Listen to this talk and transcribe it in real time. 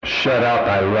Shut up,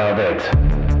 I love it.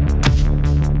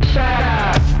 Shut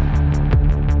up.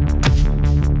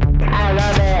 I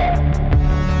love it.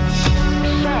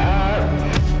 Shut up.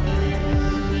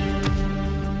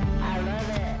 I love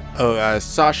it. Oh,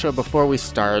 Sasha, before we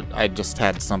start, I just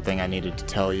had something I needed to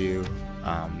tell you.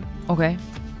 Okay.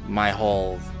 My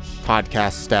whole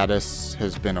podcast status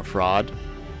has been a fraud.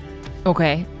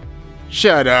 Okay.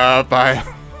 Shut up, I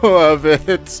love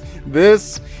it.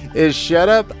 This is Shut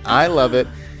Up, I Love It.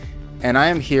 And I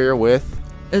am here with...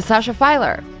 Sasha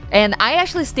Feiler. And I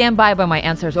actually stand by my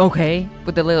answers, okay,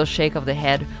 with a little shake of the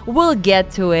head. We'll get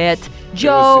to it.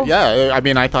 Joe. Yeah, I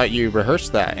mean, I thought you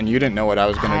rehearsed that and you didn't know what I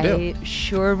was going to do. I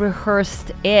sure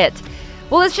rehearsed it.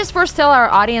 Well, let's just first tell our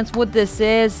audience what this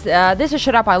is. This is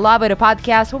Shut Up, I Love It, a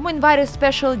podcast where we invite a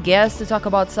special guest to talk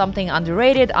about something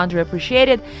underrated,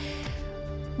 underappreciated.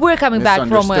 We're coming back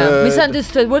from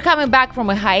misunderstood. We're coming back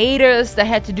from a hiatus that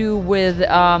had to do with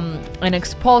an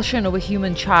expulsion of a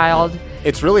human child.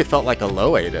 It's really felt like a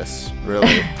low-atus,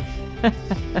 really.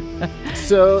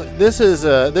 So this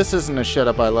isn't a Shut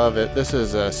Up, I Love It. This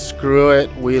is a screw it,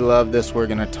 we love this, we're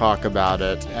going to talk about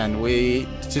it. And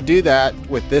to do that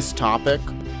with this topic,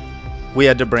 we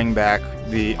had to bring back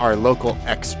our local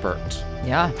expert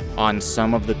on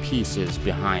some of the pieces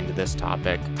behind this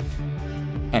topic.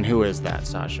 And who is that,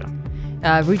 Sasha?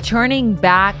 Returning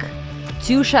back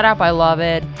to Shut Up, I Love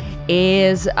It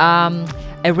is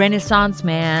a Renaissance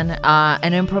man,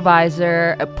 an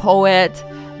improviser, a poet.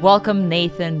 Welcome,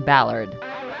 Nathan Ballard.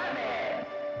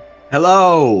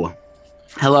 Hello.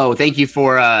 Thank you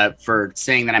for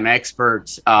saying that I'm an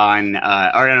expert on. Or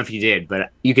I don't know if you did, but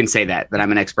you can say that I'm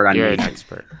an expert on. You're an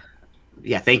expert.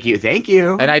 Yeah. Thank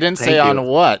you. And I didn't say on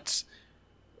what.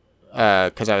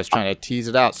 Because I was trying to tease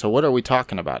it out. So what are we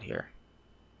talking about here?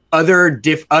 Other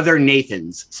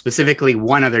Nathans, specifically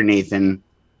one other Nathan,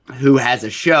 who had a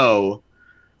show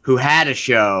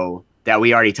that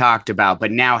we already talked about,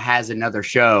 but now has another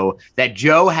show that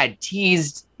Joe had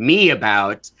teased me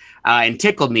about and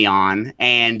tickled me on.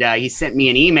 And he sent me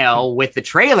an email with the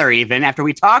trailer even after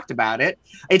we talked about it.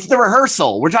 It's The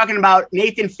Rehearsal. We're talking about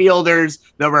Nathan Fielder's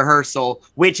The Rehearsal,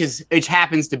 which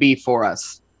happens to be for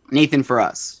us. Nathan for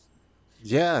us.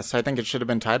 Yes, I think it should have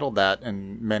been titled that,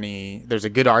 and there's a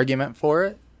good argument for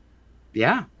it.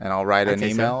 Yeah. And I'll write an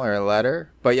email or a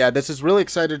letter. But yeah, this is really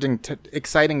exciting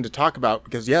to talk about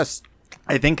because, yes,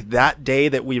 I think that day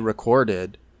that we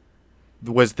recorded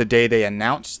was the day they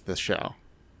announced the show.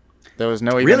 There was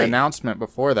no even announcement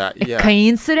before that. Yeah. A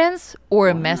coincidence or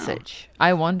a message?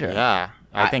 I wonder. Yeah,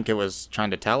 I think it was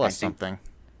trying to tell us something.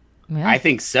 Yeah. I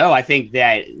think so. I think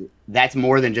that's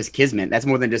more than just kismet. That's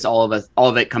more than just all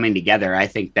of it coming together. I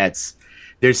think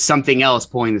there's something else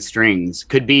pulling the strings.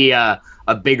 Could be a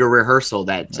bigger rehearsal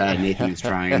that Nathan is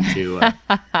trying to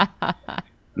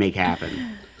make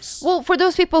happen. Well, for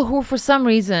those people who, for some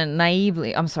reason,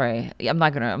 naively, I'm sorry, I'm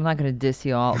not gonna diss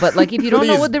you all, but like if you don't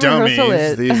know what the rehearsal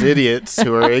is, these idiots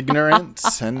who are ignorant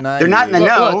and naive. They're not in the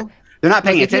know. Look, they're not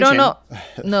paying attention.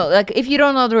 If you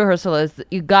don't know what the rehearsal is,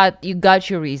 you got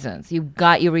your reasons. You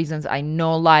got your reasons. I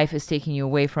know life is taking you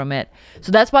away from it.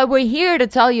 So that's why we're here to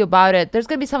tell you about it. There's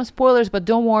going to be some spoilers, but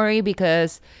don't worry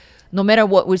because no matter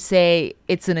what we say,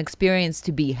 it's an experience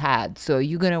to be had. So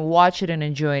you're going to watch it and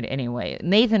enjoy it anyway.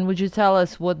 Nathan, would you tell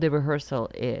us what The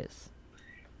Rehearsal is?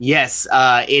 Yes,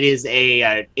 it is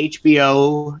a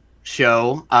HBO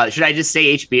show. Should I just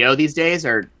say HBO these days,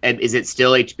 or is it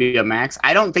still HBO Max?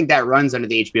 I don't think that runs under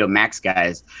the HBO Max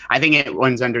guys. I think it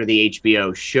runs under the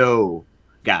HBO show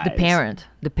guys. The parent.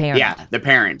 Yeah, the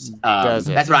parents. That's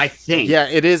what I think. Yeah,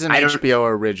 it is an HBO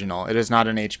original. It is not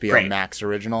an HBO Max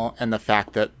original, and the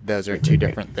fact that those are two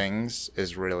different things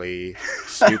is really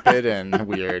stupid and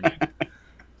weird.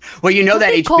 Well, you know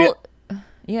that HBO.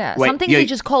 They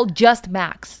just call just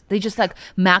Max. They just like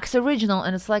Max Original,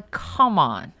 and it's like, come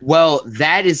on. Well,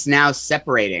 that is now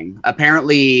separating.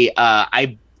 Apparently,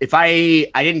 I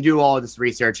didn't do all of this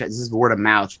research. This is word of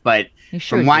mouth, but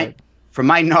from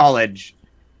my knowledge,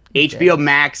 HBO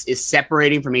Max is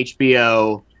separating from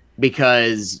HBO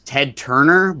because Ted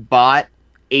Turner bought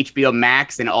HBO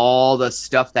Max and all the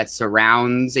stuff that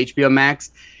surrounds HBO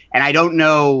Max. And I don't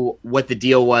know what the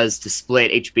deal was to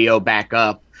split HBO back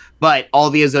up. But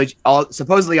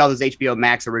supposedly all those HBO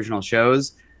Max original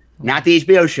shows, not the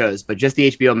HBO shows, but just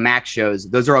the HBO Max shows,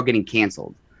 those are all getting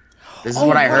canceled. This is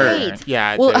what I heard.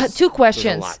 Yeah. Well, two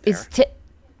questions. Is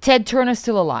Ted Turner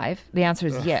still alive? The answer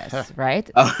is yes, right?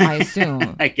 I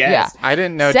assume. I guess. Yeah. I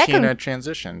didn't know Tina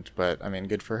transitioned, but I mean,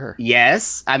 good for her.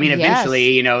 Yes. I mean,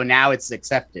 eventually, now it's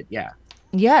accepted. Yeah.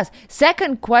 Yes.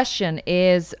 Second question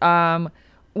is,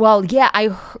 Well, yeah,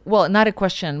 well, not a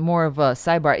question, more of a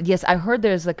sidebar. Yes, I heard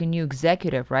there's like a new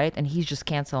executive, right? And he's just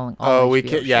canceling all we HBO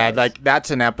could, yeah, shows. like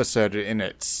that's an episode in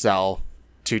itself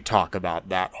to talk about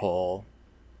that whole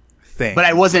thing. But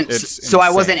I wasn't, It's so I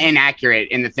wasn't insane. inaccurate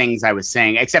in the things I was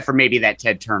saying, except for maybe that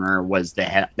Ted Turner was the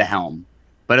helm.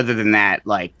 But other than that,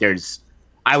 like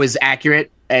I was accurate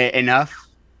enough.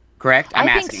 Correct? I'm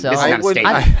I think asking. so. This is I not a wouldn't,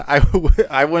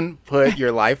 statement. I wouldn't put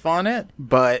your life on it,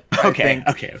 but I Okay, think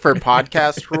okay. for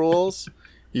podcast rules,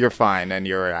 you're fine and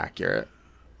you're accurate.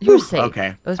 You're safe.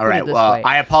 Okay. Let's All put right. it this Well, way.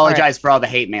 I apologize for all the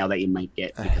hate mail that you might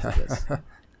get because of this.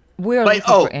 We're But-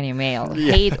 looking oh. for any mail,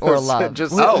 Yeah, hate or so love.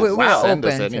 just- we're wow. Send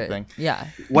us open to it. anything. Yeah.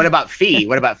 What about fee?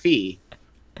 What about fee?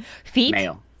 Feet?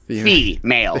 Male. Female. Fee.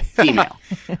 Male. Female.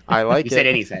 I like You it. said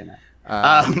anything.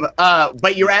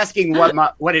 But you're asking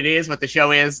what it is, what the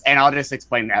show is, and I'll just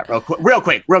explain that real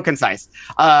quick, real concise.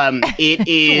 It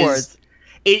is. words.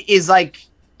 It's like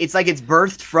it's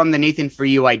birthed from the Nathan For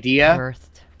You idea,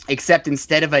 Birthed. except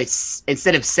instead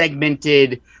of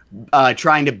segmented,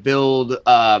 trying to build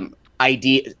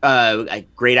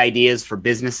great ideas for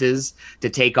businesses to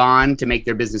take on to make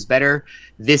their business better.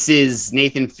 This is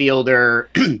Nathan Fielder,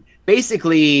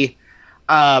 basically.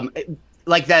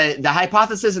 Like the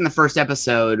hypothesis in the first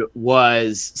episode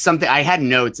was something I had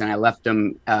notes and I left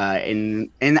them in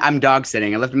I'm dog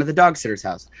sitting. I left them at the dog sitter's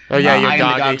house. Oh yeah, I your am the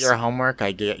dog ate dog's- your homework.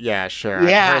 I get. Yeah, sure.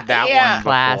 Yeah, I've heard that yeah. one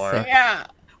Classic. before. Yeah.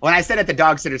 When I said at the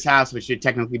dog sitter's house, which should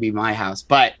technically be my house,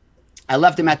 but I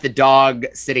left him at the dog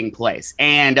sitting place.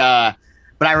 And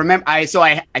but I remember I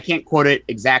can't quote it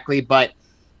exactly, but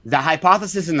the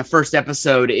hypothesis in the first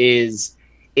episode is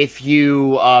if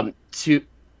you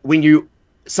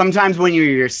sometimes when you're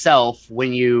yourself,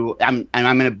 I'm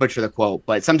going to butcher the quote,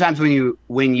 but sometimes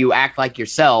when you act like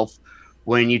yourself,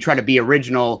 when you try to be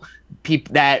original,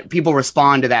 people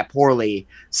respond to that poorly.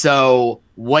 So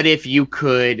what if you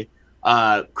could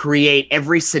create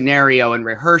every scenario and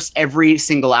rehearse every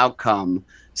single outcome,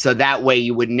 so that way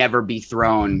you would never be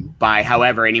thrown by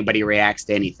however anybody reacts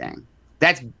to anything.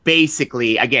 That's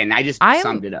basically, again, I just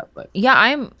summed it up. But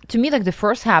Yeah, to me, like the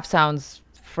first half sounds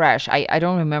fresh. I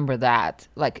don't remember that.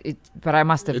 But I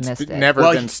must have It's missed it. never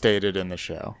Well, been stated in the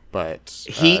show, but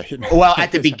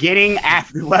at the beginning,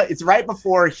 it's right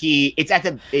before it's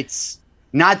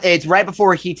right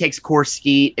before he takes Course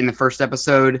Skeet in the first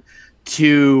episode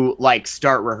to like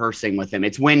start rehearsing with him.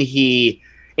 It's when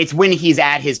he's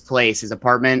at his place, his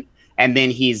apartment, and then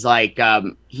he's like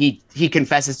he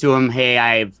confesses to him, hey,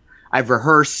 I've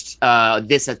rehearsed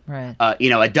this Right.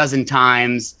 a dozen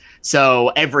times.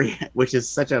 So which is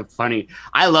such a funny,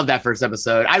 I love that first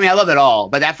episode. I mean, I love it all,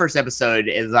 but that first episode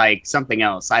is like something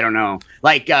else. I don't know.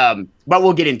 But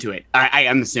we'll get into it.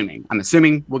 I'm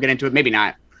assuming we'll get into it. Maybe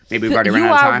not. Maybe we've already run You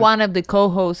out of are time. one of the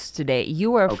co-hosts today.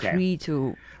 You are Okay. free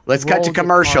to. Let's cut roll to the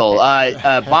commercial. carpet.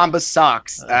 Bombas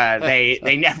socks. They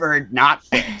never not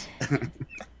fit.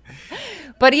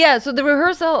 But yeah, so the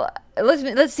rehearsal.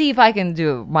 Let's see if I can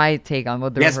do my take on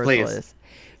what the Yes, rehearsal please. is.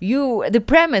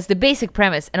 The basic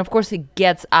premise, and of course it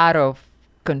gets out of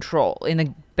control in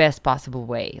the best possible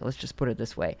way. Let's just put it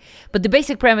this way. But the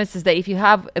basic premise is that if you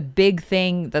have a big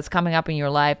thing that's coming up in your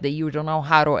life that you don't know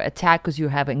how to attack because you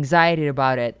have anxiety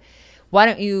about it, why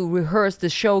don't you rehearse? The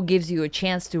show gives you a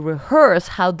chance to rehearse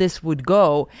how this would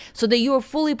go so that you are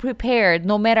fully prepared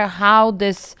no matter how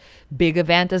this big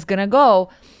event is going to go,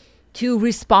 to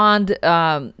respond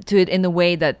to it in the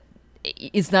way that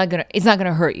it's not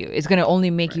gonna hurt you. It's gonna only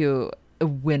make you a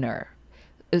winner.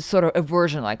 It's sort of a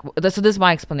version like. So this is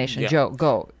my explanation. Yeah. Joe,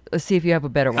 go. Let's see if you have a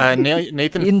better one.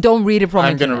 Nathan. And don't read it from.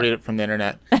 I'm going to internet. read it from the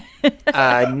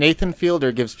internet. Nathan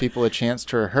Fielder gives people a chance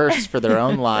to rehearse for their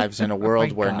own lives in a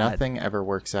world where God. nothing ever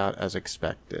works out as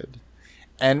expected.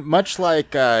 And much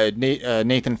like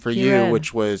Nathan For You, Kieran.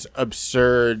 which was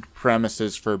absurd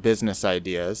premises for business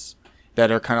ideas that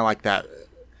are kind of like that.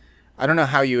 I don't know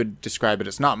how you would describe it.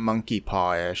 It's not monkey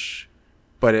paw-ish,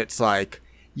 but it's like,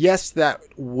 yes, that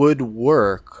would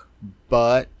work,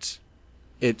 but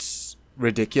it's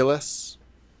ridiculous.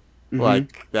 Mm-hmm.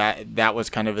 Like that was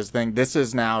kind of his thing. This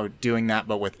is now doing that,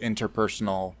 but with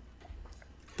interpersonal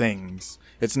things.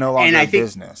 It's no longer I a think-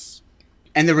 business.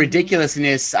 And the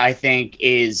ridiculousness, I think,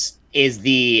 is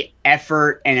the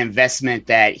effort and investment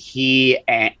that he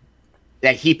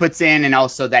puts in, and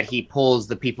also that he pulls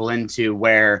the people into,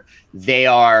 where they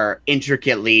are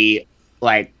intricately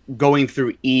like going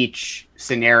through each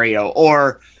scenario,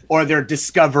 or they're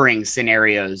discovering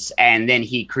scenarios, and then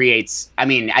he creates. I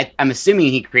mean, I'm assuming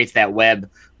he creates that web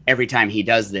every time he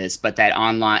does this, but that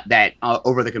online, that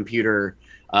over the computer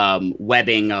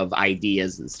webbing of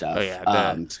ideas and stuff. Oh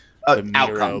yeah, the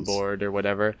Miro Outcomes. board or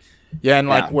whatever. Yeah, and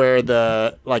like Yeah.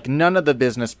 where none of the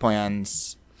business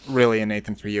plans really in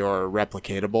Nathan for You are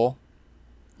replicatable.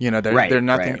 You know, they're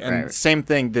nothing. And same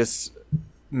thing, this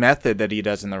method that he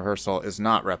does in the rehearsal is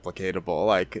not replicatable.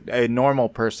 Like a normal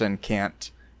person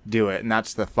can't do it, and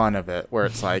that's the fun of it. Where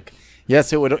it's like,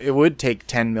 yes, it would take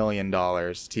 $10 million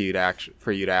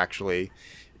for you to actually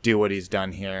do what he's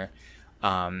done here.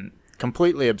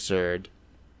 Completely absurd.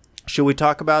 Should we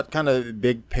talk about kind of the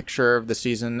big picture of the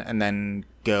season and then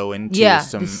go into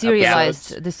some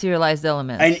the serialized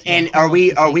elements? And are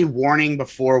we warning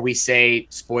before we say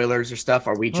spoilers or stuff?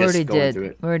 Are we just going through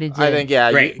it? We already did. I think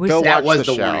Great. Go That watch was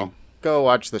the the show. warning. Go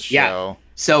watch the show. Yeah.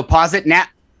 So pause it now.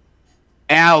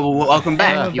 Welcome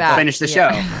back. Welcome You back. finished the show.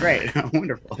 Great.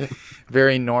 Wonderful.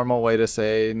 Very normal way to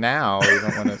say now,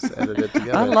 even when it's edited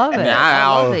together. I love it. I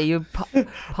Now. love it. You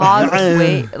pause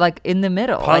way like in the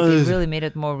middle. Like it really made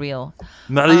it more real.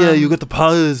 Maria, you got the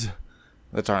pause.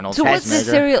 That's Arnold So what's the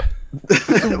Schwarzenegger.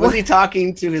 serial? Was he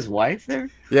talking to his wife there?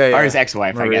 Yeah. Or his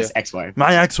ex-wife, Maria. I guess. Ex-wife.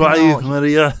 My ex-wife, No.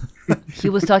 Maria. He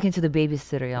was talking to the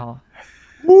babysitter, y'all.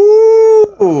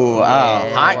 Ooh,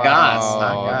 hot goss. Oh,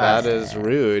 Hot goss. that is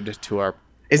rude to our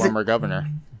Is it- former governor.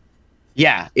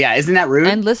 Yeah. Isn't that rude?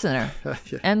 And listener.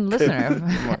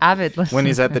 Avid listener. When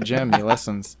he's at the gym, he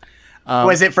listens.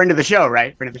 Was it friend of the show,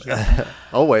 right? Friend of the show.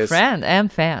 Always. Friend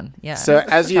and fan. Yeah. So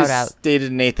as you Shout out.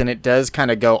 stated, Nathan, it does kind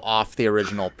of go off the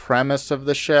original premise of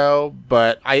the show,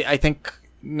 but I think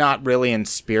not really in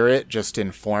spirit, just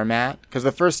in format. Because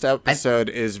the first episode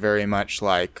is very much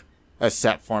like a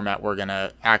set format. We're going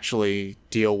to actually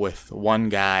deal with one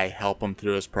guy, help him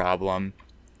through his problem.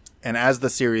 And as the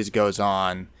series goes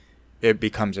on, it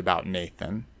becomes about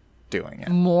Nathan doing it.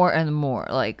 More and more.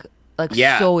 Like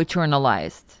Yeah. so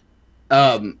eternalized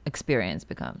experience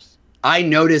becomes. I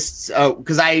noticed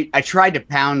because I tried to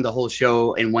pound the whole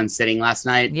show in one sitting last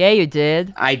night. Yeah, you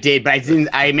did. I did, but I didn't.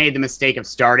 I made the mistake of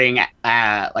starting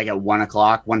at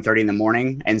 1:30 in the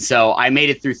morning, and so I made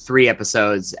it through 3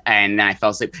 episodes, and then I fell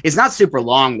asleep. It's not super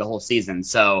long, the whole season,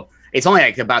 so it's only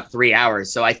like about 3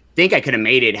 hours. So I think I could have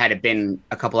made it had it been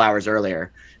a couple hours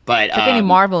earlier. But It's like any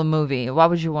Marvel movie. Why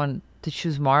would you want to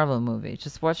choose Marvel movie?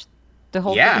 Just watch the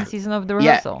whole Yeah. freaking season of the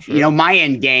rehearsal. You know, my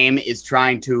end game is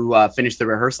trying to finish the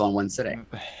rehearsal in one sitting.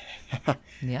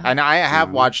 Yeah. And I have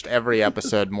watched every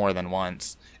episode more than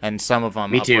once, and some of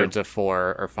them Me too. upwards of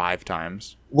 4 or 5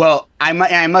 times. Well, I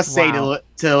must say Wow.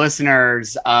 to the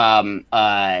listeners,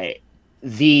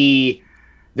 the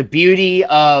beauty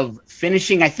of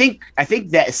finishing. I think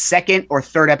that second or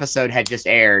third episode had just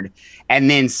aired, and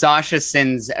then Sasha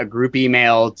sends a group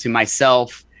email to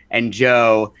myself and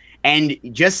Joe, and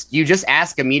you just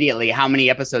ask immediately how many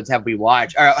episodes have we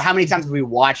watched, or how many times have we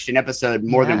watched an episode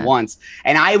more than Yeah. once.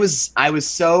 And I was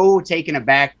so taken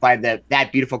aback by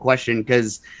that beautiful question,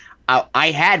 because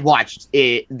I had watched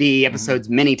the episodes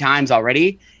many times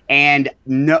already, and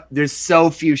there's so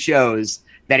few shows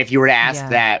that if you were to ask Yeah.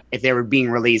 that if they were being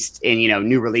released in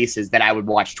new releases, that I would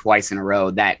watch twice in a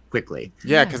row that quickly.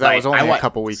 Yeah, because that Like, was only I a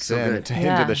couple weeks so good. into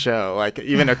Yeah. the show. Like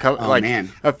even a couple, Oh, man.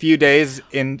 a few days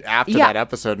in after Yeah. that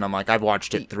episode, and I'm like, I've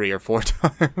watched it 3 or 4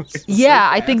 times. Yeah,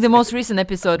 I think the most recent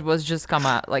episode was just came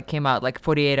out like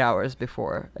 48 hours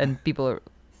before, and people are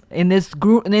in this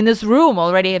room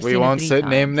already have We seen won't it 3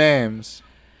 name times. names.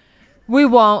 We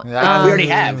won't. Yeah. We already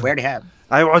have.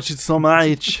 I watch it so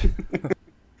much.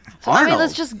 So, I mean,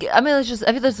 Arnold.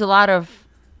 I think there's a lot of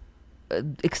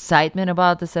excitement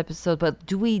about this episode, but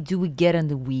do we get in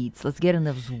the weeds? Let's get in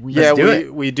those weeds. Yeah, do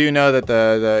it. we do know that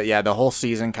the whole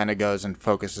season kind of goes and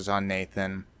focuses on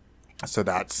Nathan. So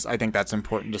I think that's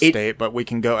important to state. But we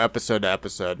can go episode to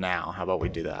episode now. How about we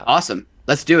do that? Awesome.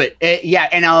 Let's do it. Yeah,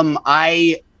 and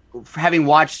I, having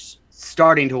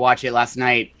starting to watch it last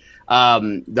night,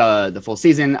 the full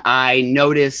season, I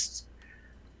noticed.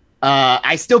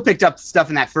 I still picked up stuff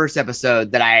in that first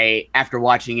episode that after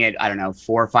watching it, I don't know,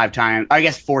 4 or 5 times, I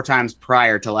guess 4 times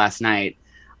prior to last night,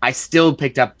 I still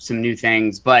picked up some new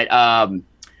things, but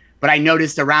I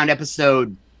noticed around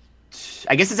episode,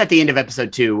 I guess it's at the end of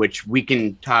episode 2, which we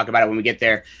can talk about it when we get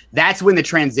there. That's when the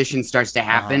transition starts to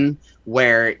happen,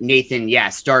 where Nathan,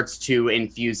 starts to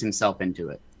infuse himself into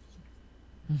it.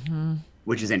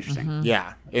 Which is interesting.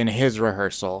 Yeah, in his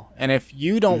rehearsal. And if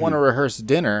you don't want to rehearse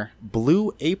dinner,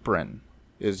 Blue Apron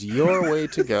is your way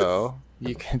to go.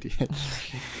 You can.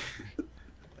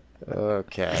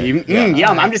 Okay.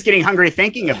 Yum! I'm just getting hungry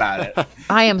thinking about it.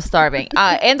 I am starving.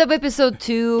 End of episode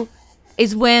 2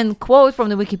 is when, quote from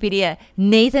the Wikipedia,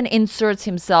 Nathan inserts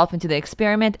himself into the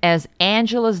experiment as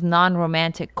Angela's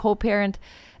non-romantic co-parent,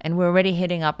 and we're already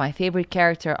hitting up my favorite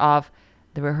character of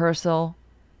the rehearsal,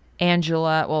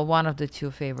 Angela. Well, one of the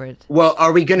two favorite. Well,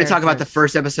 are we going to talk about the characters.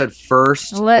 first episode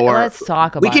first? Let's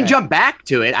talk about We can it. jump back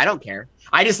to it. I don't care.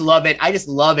 I just love it. I just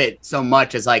love it so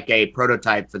much as like a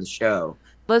prototype for the show.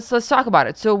 Let's talk about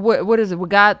it. So what is it? We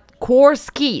got Core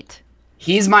Skeet.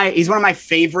 He's one of my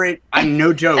favorite. I'm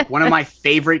no joke. One of my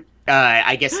favorite,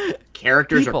 I guess,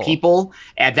 characters or people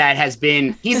that has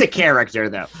been. He's a character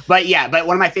though, but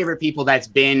one of my favorite people that's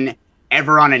been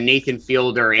ever on a Nathan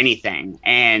Field or anything.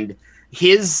 And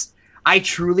I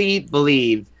truly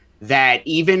believe that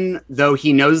even though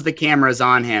he knows the camera's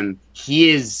on him, he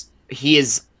is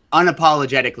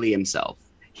unapologetically himself.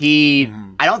 I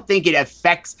don't think it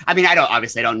affects. I mean, I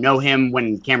don't know him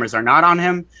when cameras are not on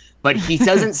him. But he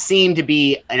doesn't seem to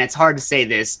be, and it's hard to say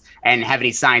this and have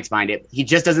any science behind it. He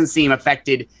just doesn't seem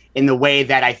affected in the way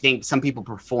that I think some people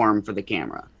perform for the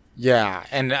camera. Yeah,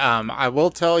 and I will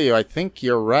tell you, I think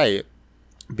you're right,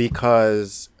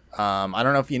 because I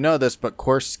don't know if you know this, but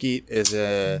Core Skeet is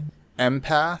a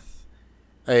empath,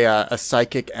 a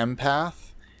psychic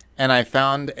empath, and I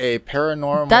found a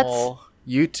paranormal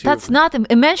YouTube. That's not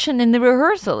mentioned in the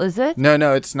rehearsal, is it?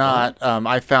 No, it's not.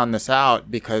 I found this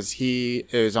out because he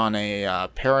is on a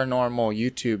paranormal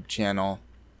YouTube channel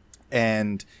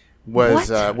and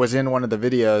was in one of the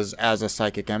videos as a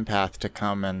psychic empath to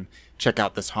come and check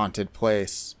out this haunted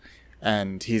place.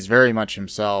 And he's very much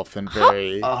himself and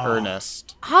very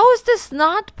earnest. How is this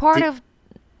not part of?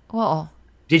 Well,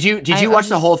 Did you watch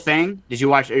the whole thing? Did you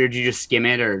watch, or did you just skim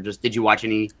it, or just did you watch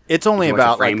any? It's only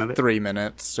about like of it? 3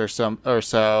 minutes or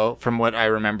so from what I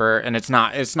remember, and it's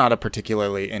not a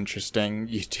particularly interesting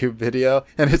YouTube video,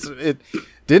 and it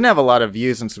didn't have a lot of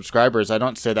views and subscribers. I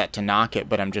don't say that to knock it,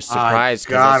 but I'm just surprised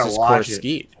because this is Core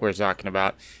Skeet we're talking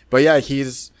about. But yeah,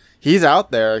 he's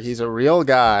out there. He's a real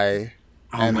guy,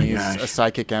 and he's a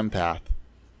psychic empath.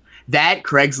 That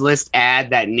Craigslist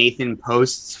ad that Nathan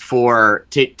posts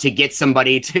to get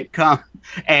somebody to come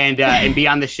and be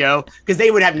on the show, because they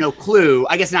would have no clue,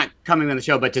 I guess, not coming on the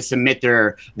show, but to submit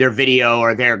their video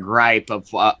or their gripe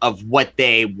of what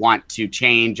they want to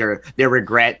change or their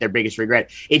biggest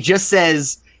regret. It just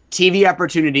says TV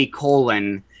opportunity :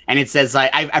 and it says, like,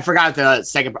 I forgot the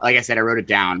second, like I said, I wrote it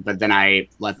down, but then I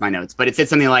left my notes, but it said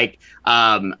something like,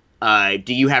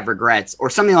 do you have regrets or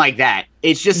something like that?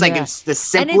 It's just like, it's the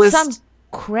simplest. And it's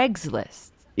on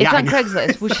Craigslist. It's on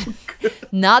Craigslist, which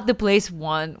not the place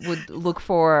one would look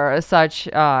for such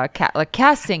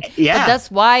casting. Yeah, but that's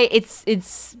why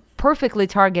it's perfectly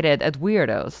targeted at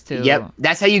weirdos too. Yep,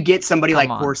 that's how you get somebody like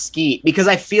Core Skeet, because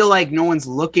I feel like no one's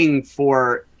looking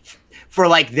for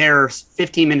like their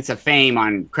 15 minutes of fame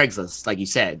on Craigslist, like you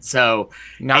said. So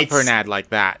not for an ad like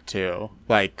that too.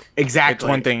 Like, exactly. It's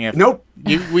one thing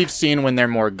if we've seen when they're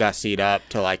more gussied up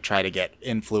to like try to get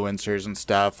influencers and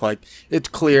stuff. Like, it's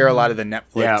clear a lot of the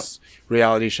Netflix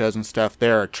reality shows and stuff,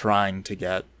 they're trying to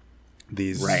get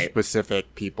these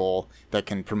specific people that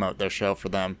can promote their show for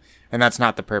them, and that's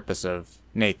not the purpose of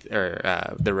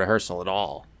the rehearsal at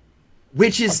all.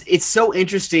 Which is, it's so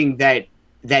interesting that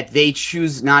they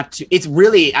choose not to. It's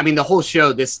really, I mean, the whole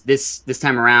show this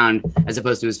time around, as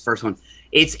opposed to his first one,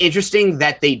 it's interesting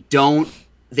that they don't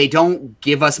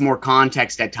give us more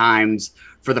context at times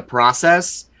for the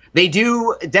process. They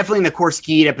do, definitely in the Core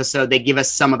Skeet episode, they give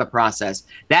us some of the process.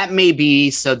 That may be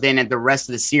so then at the rest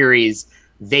of the series,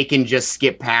 they can just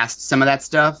skip past some of that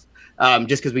stuff.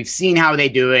 Just because we've seen how they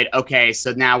do it. Okay,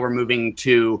 so now we're moving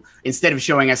to, instead of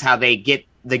showing us how they get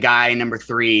the guy number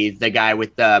 3, the guy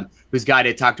with who's got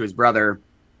to talk to his brother,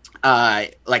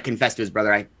 like confess to his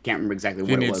brother. I can't remember exactly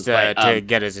what it was. He needs to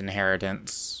get his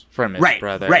inheritance from his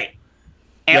brother. Right.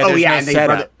 And,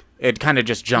 and it kind of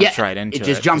just jumps right into it. It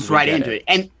just jumps right into it.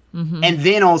 And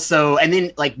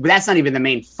then like, that's not even the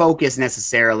main focus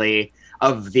necessarily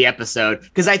of the episode,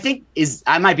 because I think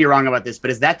I might be wrong about this,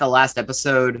 but is that the last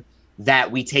episode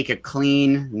that we take a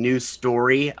clean new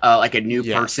story, like a new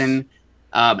person?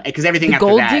 Because everything after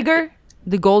that,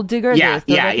 the gold digger, that's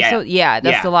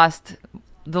the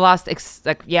last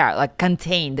like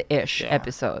contained-ish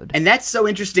episode. And that's so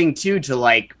interesting too, to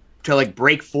like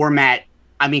break format.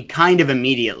 I mean, kind of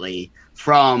immediately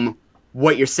from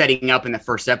what you're setting up in the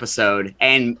first episode.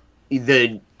 And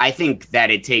I think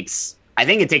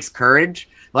it takes courage,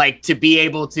 like, to be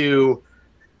able to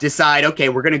decide, okay,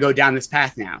 we're going to go down this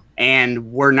path now,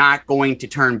 and we're not going to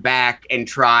turn back and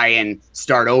try and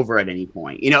start over at any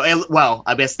point. Well,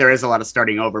 I guess there is a lot of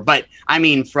starting over, but I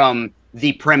mean, from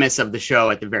the premise of the show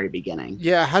at the very beginning.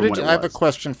 Yeah. I have a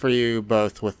question for you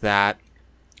both with that,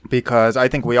 because I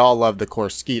think we all love the Core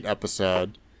Skeet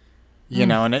episode,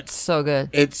 and it's so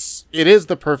good. It is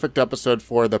the perfect episode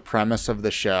for the premise of the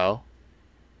show.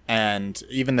 And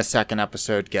even the second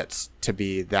episode gets to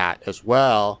be that as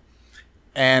well.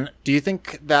 And do you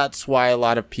think that's why a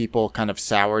lot of people kind of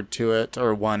soured to it,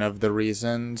 or one of the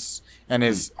reasons? And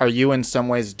are you in some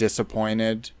ways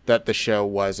disappointed that the show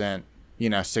wasn't,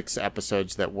 6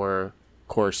 episodes that were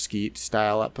Core Skeet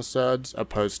style episodes,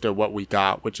 opposed to what we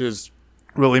got, which is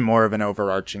really more of an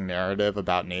overarching narrative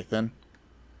about Nathan?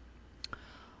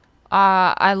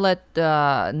 I let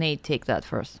Nate take that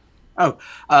first. Oh,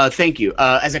 thank you.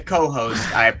 As a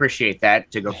co-host, I appreciate that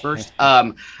to go first.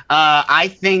 I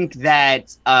think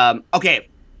that okay.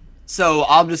 So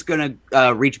I'm just gonna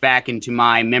reach back into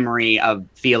my memory of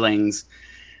feelings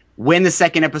when the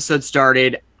second episode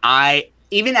started.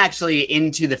 Even actually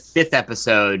into the 5th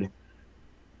episode,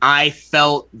 I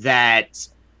felt that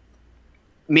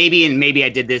maybe I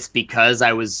did this because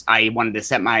I wanted to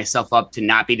set myself up to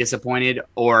not be disappointed,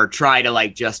 or try to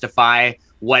like justify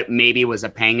what maybe was a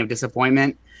pang of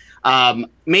disappointment.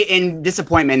 And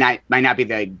disappointment might not be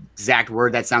the exact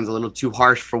word. That sounds a little too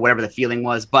harsh for whatever the feeling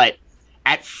was. But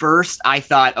at first I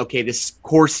thought, okay, this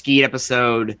Core Skeet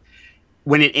episode,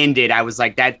 when it ended, I was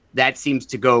like, that seems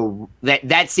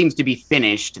to be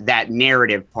finished, that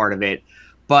narrative part of it.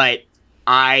 But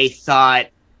I thought,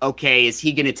 okay, is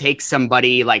he going to take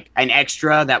somebody like an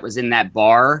extra that was in that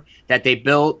bar that they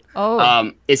built?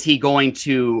 Is he going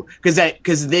to,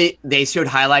 because they showed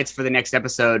highlights for the next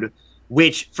episode,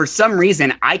 which for some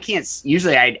reason I can't,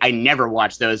 usually I never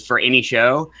watch those for any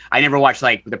show. I never watch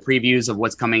like the previews of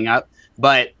what's coming up,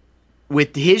 but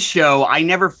with his show, I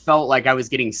never felt like I was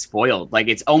getting spoiled. Like,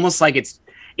 it's almost like it's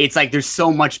like there's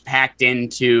so much packed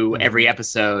into every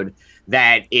episode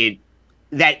that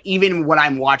even what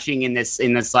I'm watching in this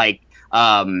like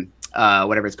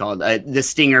whatever it's called, the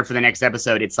stinger for the next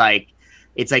episode, it's like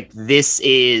this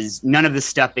is, none of the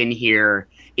stuff in here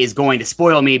is going to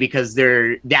spoil me, because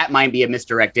that might be a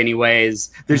misdirect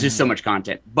anyways. There's just so much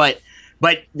content. But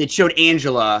it showed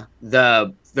Angela,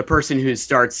 the person who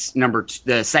starts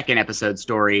the second episode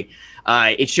story.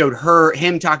 It showed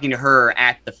him talking to her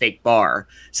at the fake bar.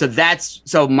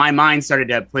 So my mind started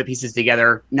to put pieces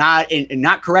together, not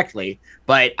correctly,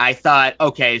 but I thought,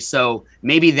 okay, so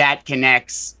maybe that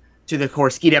connects to the Core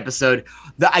Skeet episode.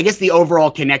 I guess the overall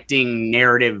connecting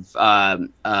narrative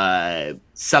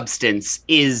substance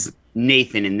is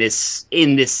Nathan in this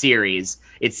series.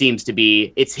 It seems to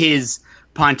be, it's his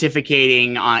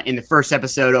pontificating in the first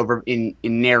episode over in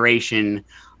narration,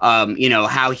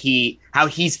 how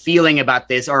he's feeling about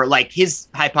this, or like his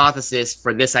hypothesis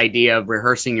for this idea of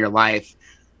rehearsing your life.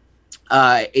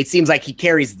 It seems like he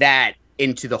carries that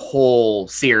into the whole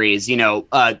series,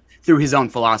 through his own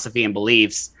philosophy and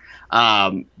beliefs.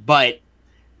 But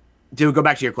to go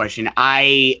back to your question,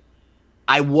 I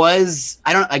don't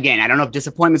know if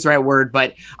disappointment's the right word,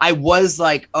 but I was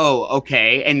like, oh,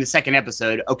 okay. In the second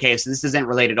episode, okay, so this isn't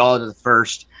related at all to the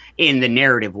first in the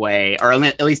narrative way, or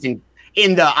at least in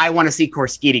the I want to see Core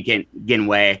Skeet again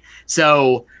way.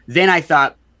 So then I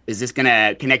thought, is this going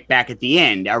to connect back at the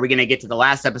end? Are we going to get to the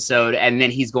last episode and then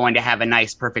he's going to have a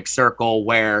nice perfect circle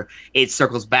where it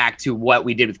circles back to what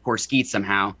we did with Core Skeet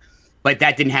somehow? But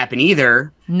that didn't happen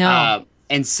either. No.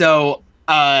 And so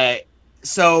by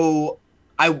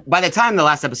the time the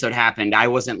last episode happened, I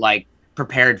wasn't like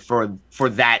prepared for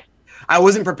that. I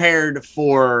wasn't prepared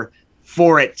for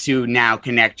it to now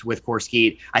connect with Core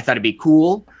Skeet. I thought it'd be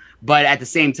cool, but at the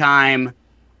same time,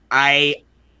 I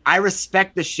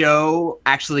respect the show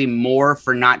actually more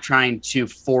for not trying to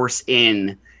force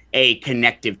in a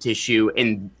connective tissue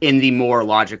in the more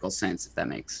logical sense,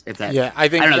 yeah, I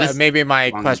think maybe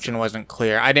my question wasn't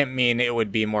clear. I didn't mean it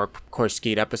would be more Core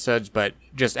Skeet episodes, but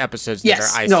just episodes that are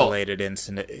isolated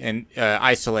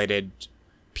isolated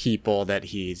people that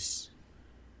he's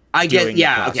doing the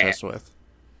process with.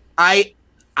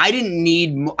 I didn't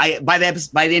need by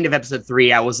the end of episode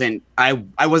 3, I wasn't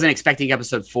expecting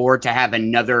episode 4 to have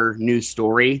another new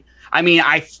story. I mean,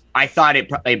 I thought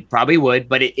it probably would,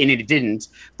 but it didn't.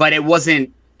 But it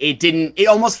wasn't. It didn't. It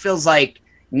almost feels like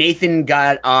Nathan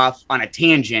got off on a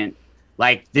tangent,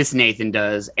 like this Nathan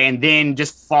does, and then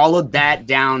just followed that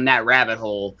down that rabbit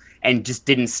hole and just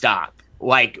didn't stop.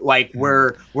 Like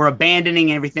we're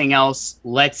abandoning everything else.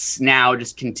 Let's now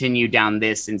just continue down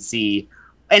this and see.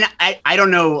 And I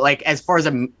don't know, like, as far as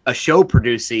a show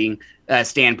producing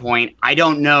standpoint, I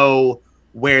don't know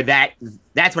where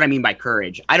that's what I mean by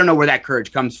courage. I don't know where that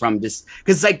courage comes from. Just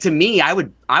because, like, to me, I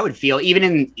would feel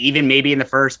even maybe in the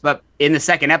first, but in the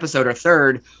second episode or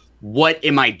third, what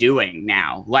am I doing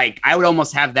now? Like, I would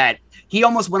almost have that. He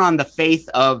almost went on the faith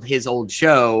of his old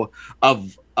show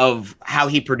of how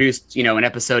he produced, an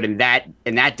episode in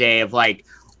that day of like,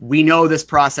 we know this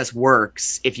process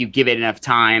works if you give it enough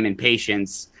time and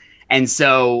patience. And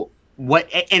so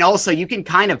and also you can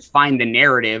kind of find the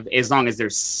narrative as long as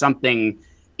there's something,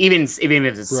 even if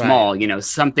it's small,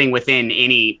 something within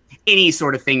any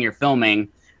sort of thing you're filming,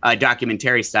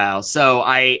 documentary style. So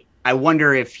I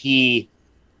wonder if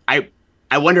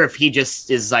I wonder if he just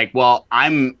is like, well,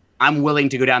 I'm willing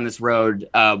to go down this road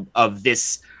of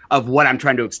what I'm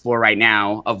trying to explore right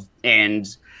now. And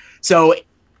so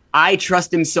I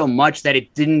trust him so much that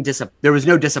it didn't there was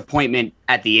no disappointment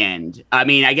at the end. I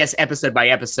mean, I guess episode by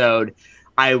episode,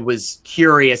 I was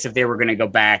curious if they were going to go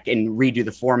back and redo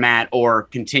the format or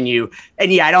continue.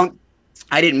 And yeah,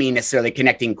 I didn't mean necessarily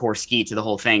connecting Korsky to the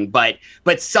whole thing, but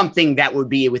something that would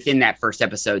be within that first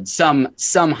episode, some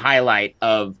highlight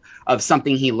of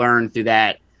something he learned through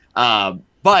that. But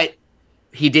what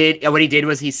he did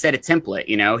was he set a template,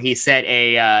 he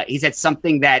said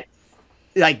something that,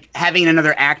 like,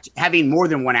 having more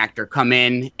than one actor come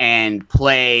in and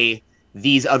play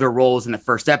these other roles in the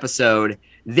first episode,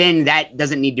 then that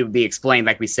doesn't need to be explained,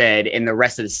 like we said, in the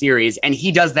rest of the series. And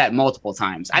he does that multiple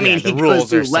times. I mean, the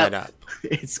rules are set up.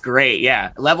 It's great.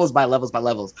 Yeah. Levels by levels by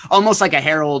levels. Almost like a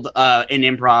Herald in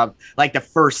improv. Like the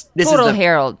first,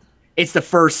 Herald. It's the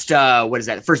first, what is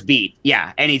that? The first beat.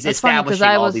 Yeah. And he's establishing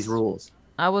all these rules.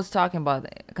 I was talking about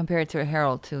compared to a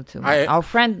Herald to our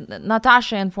friend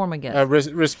Natasha and Formaget.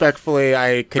 Respectfully,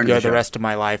 I could go the rest of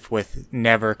my life with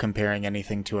never comparing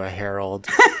anything to a Herald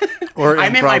or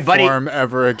improv form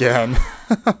ever again.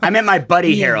 I meant my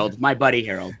buddy Herald. My buddy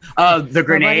Herald. The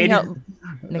Grenade.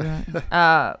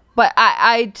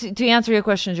 But to answer your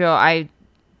question, Joe, I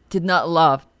did not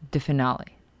love the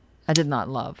finale. I did not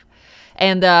love.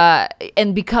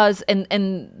 And because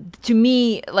to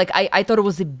me, like, I thought it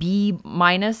was a B-.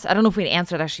 I don't know if it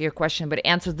answered actually your question, but it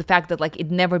answers the fact that, like, it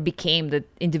never became the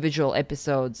individual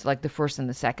episodes like the first and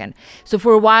the second. So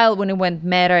for a while, when it went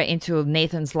meta into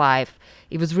Nathan's life,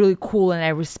 it was really cool, and I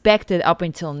respected up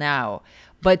until now.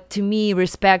 But to me,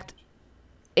 respect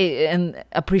and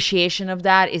appreciation of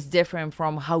that is different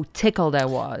from how tickled I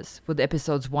was with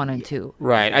episodes 1 and 2.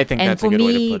 Right. I think that's a good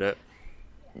way to put it.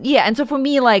 Yeah, and so for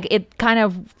me, like, it kind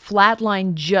of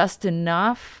flatlined just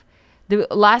enough. The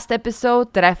last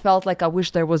episode that I felt like I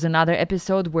wish there was another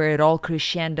episode where it all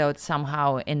crescendoed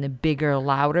somehow in a bigger,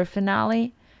 louder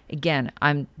finale. Again,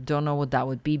 I don't know what that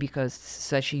would be because it's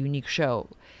such a unique show.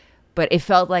 But it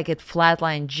felt like it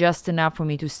flatlined just enough for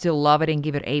me to still love it and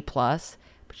give it A+, but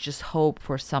just hope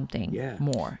for something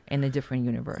more in a different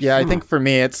universe. Yeah, I think for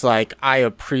me, it's like I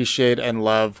appreciate and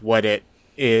love what it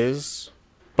is.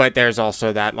 But there's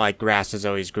also that, like, grass is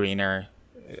always greener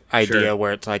idea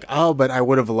where it's like, oh, but I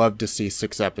would have loved to see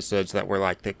 6 episodes that were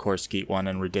like the Korsky one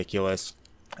and ridiculous.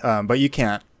 But you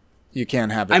can't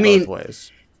have it both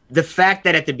ways. The fact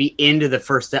that at the end of the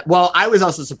first, I was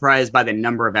also surprised by the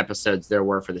number of episodes there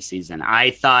were for the season.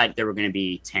 I thought there were going to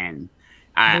be 10.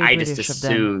 I just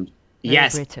assumed,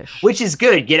 yes, British. Which is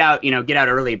good. Get out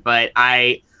early. But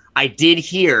I did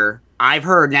hear. I've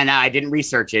heard, and I didn't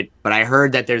research it, but I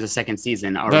heard that there's a second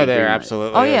season already. No, there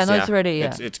absolutely is. Oh, yeah, no, it's already,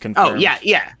 yeah. It's confirmed. Oh,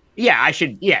 yeah, I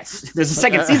should, yes. There's a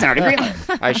second season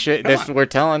already. We're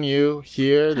telling you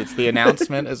here, that the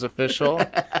announcement is official.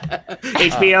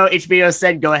 HBO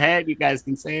said, go ahead, you guys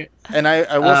can say it. And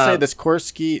I will say this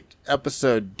Korsky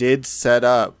episode did set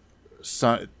up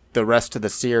the rest of the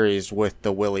series with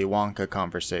the Willy Wonka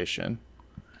conversation.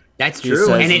 That's true.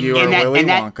 He says, you are Willy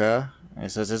Wonka. He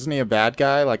says, isn't he a bad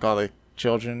guy? Like all the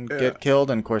children get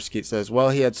killed? And Korsky says, well,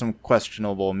 he had some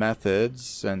questionable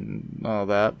methods and all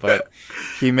that, but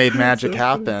he made magic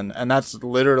happen. And that's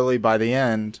literally by the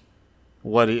end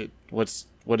what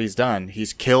he's done.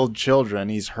 He's killed children.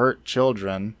 He's hurt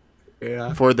children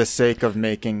for the sake of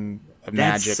making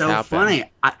magic happen. That's so funny.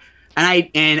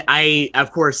 I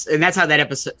of course, and that's how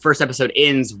that first episode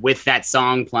ends with that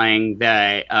song playing.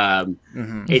 I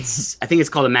think it's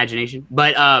called Imagination,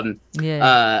 but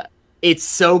it's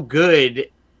so good,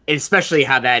 especially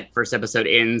how that first episode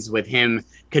ends with him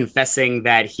confessing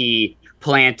that he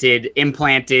implanted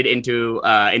into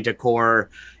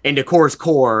Core's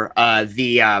core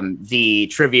the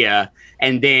trivia,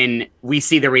 and then we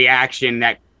see the reaction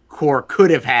that Core could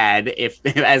have had if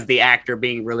as the actor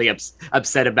being really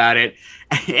upset about it.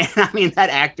 And I mean, that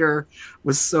actor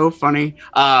was so funny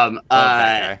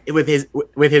with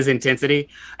his intensity.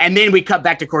 And then we cut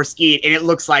back to Korsky and it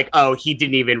looks like, oh, he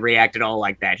didn't even react at all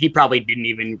like that. He probably didn't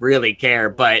even really care.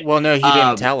 But well, no, he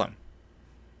didn't tell him.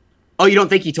 Oh, you don't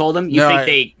think he told him?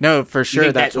 No, for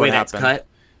sure that's what happened. Cut?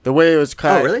 The way it was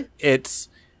cut. Oh, really?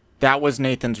 That was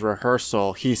Nathan's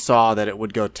rehearsal. He saw that it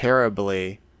would go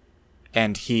terribly.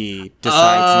 And he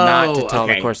decides not to tell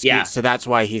the Korsky. Yeah. So that's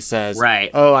why he says, right.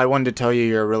 Oh, I wanted to tell you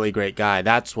you're a really great guy.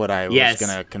 That's what I was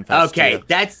going to confess to. Okay,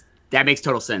 That makes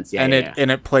total sense. Yeah, and yeah, and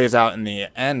it plays out in the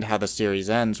end how the series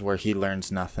ends, where he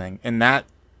learns nothing. In that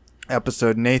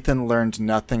episode, Nathan learned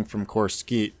nothing from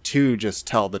Korskeet to just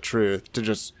tell the truth, to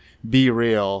just be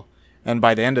real. And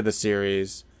by the end of the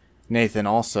series, Nathan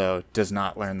also does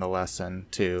not learn the lesson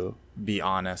to be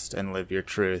honest and live your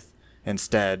truth.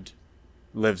 Instead,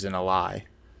 lives in a lie.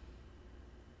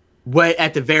 What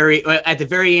at the very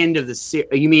end of the series?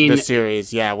 You mean The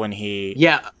series, yeah, when he...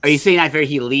 Yeah, are you saying after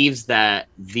he leaves the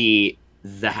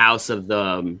house of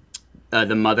the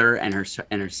mother and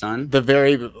her son? The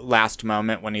very last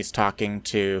moment when he's talking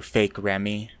to fake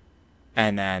Remy,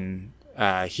 and then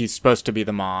he's supposed to be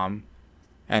the mom,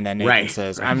 and then Nathan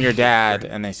says, "I'm your dad,"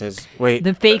 and they says, "Wait."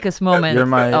 The fakest moment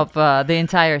of the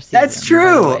entire season. That's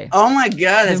true. Oh my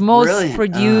god, that's the most brilliant.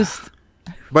 produced.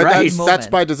 But Right. that's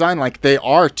by design. Like, they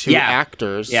are two Yeah.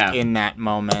 actors Yeah. in that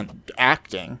moment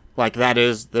acting. Like,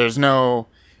 there's no...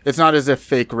 It's not as if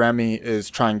fake Remy is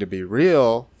trying to be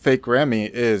real. Fake Remy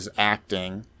is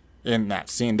acting in that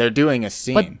scene. They're doing a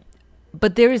scene.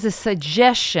 But there is a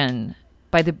suggestion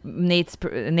by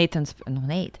Nathan's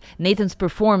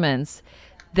performance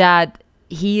that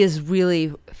he is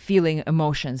really feeling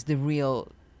emotions.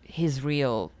 His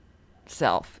real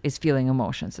self is feeling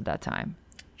emotions at that time.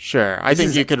 Sure. I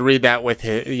think you could read that with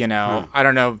his, I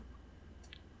don't know.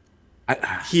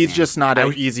 He's just not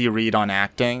an easy read on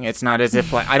acting. It's not as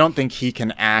if, like, I don't think he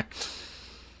can act,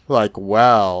 like,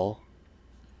 well,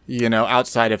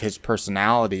 outside of his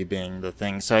personality being the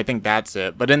thing. So I think that's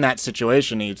it. But in that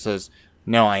situation, he says,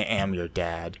 "No, I am your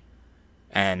dad."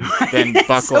 And then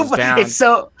buckles down. It's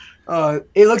so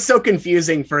it looks so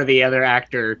confusing for the other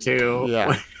actor too.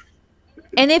 Yeah.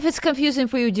 And if it's confusing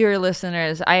for you, dear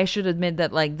listeners, I should admit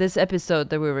that, like, this episode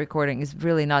that we're recording is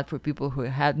really not for people who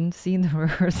hadn't seen the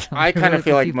rehearsal. I kind of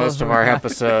feel like most of our have.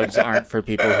 episodes aren't for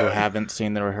people who haven't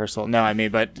seen the rehearsal. No, I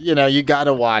mean, but, you got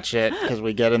to watch it because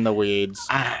we get in the weeds.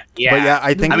 Yeah. But yeah,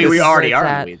 I think we this- already where are it's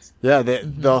in at. the weeds.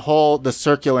 Yeah, the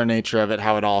circular nature of it,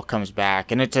 how it all comes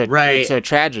back, and it's a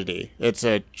tragedy. It's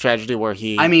a tragedy where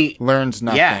he learns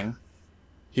nothing. Yeah.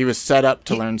 He was set up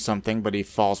to learn something, but he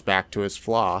falls back to his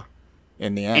flaw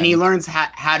in the end. And he learns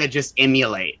how to just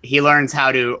emulate. He learns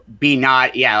how to be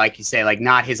not, like you say, like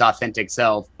not his authentic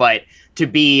self, but to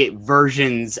be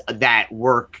versions that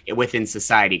work within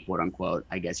society, quote unquote,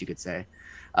 I guess you could say.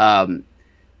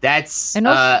 That's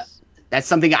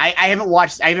something I haven't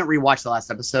watched. I haven't rewatched the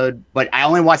last episode, but I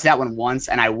only watched that one once.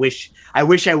 And I wish I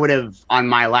would have on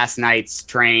my last night's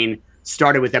train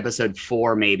started with episode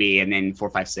 4 maybe, and then 4,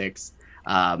 5, 6.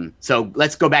 So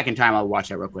let's go back in time. I'll watch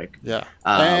that real quick. Yeah.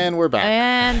 And we're back.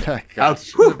 And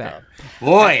Gosh. we're back.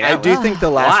 Boy, I do think the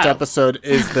last Wow. episode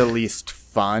is the least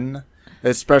fun,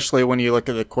 especially when you look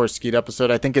at the Korskeet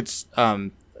episode. I think it's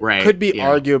could be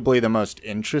arguably the most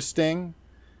interesting,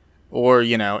 or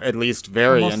at least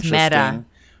very Almost interesting. meta.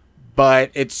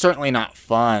 But it's certainly not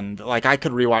fun. Like, I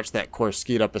could rewatch that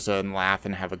Korskeet episode and laugh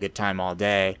and have a good time all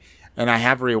day. And I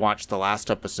have rewatched the last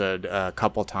episode a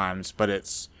couple times, but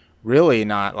it's really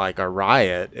not like a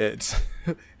riot.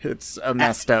 It's a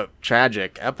messed up,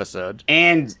 tragic episode.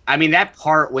 And I mean, that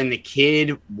part when the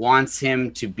kid wants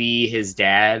him to be his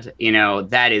dad,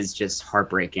 that is just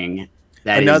heartbreaking.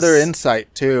 Another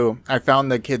insight too. I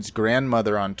found the kid's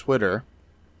grandmother on Twitter,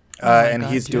 and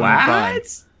God, he's dude. doing fine.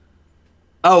 What?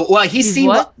 Oh, well, he He's seemed,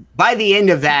 what? by the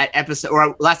end of that episode,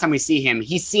 or last time we see him,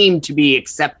 he seemed to be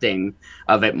accepting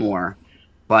of it more.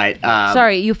 But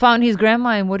Sorry, you found his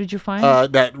grandma, and what did you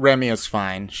find? That Remy is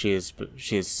fine. She's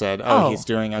said, Oh. he's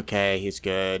doing okay. He's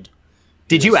good.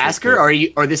 did you Yes, ask he her,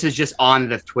 did. or this is just on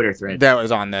the Twitter thread? That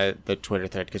was on the Twitter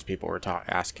thread because people were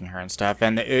asking her and stuff,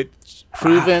 and it's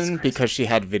proven because she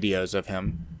had videos of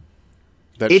him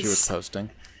that she was It's-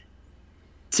 posting.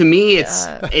 To me,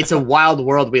 it's a wild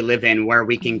world we live in where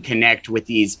we can connect with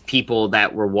these people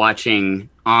that we're watching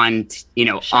on,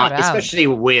 Shout out. especially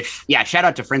with, shout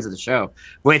out to friends of the show,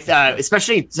 with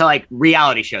especially to like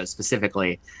reality shows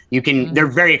specifically. You can, they're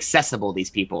very accessible, these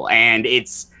people, and it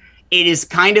is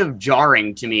kind of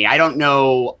jarring to me. I don't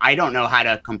know how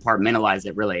to compartmentalize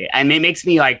it really, and it makes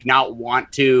me like not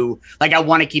want to, like, I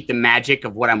want to keep the magic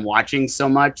of what I'm watching so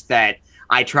much that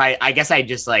I guess I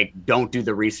just like don't do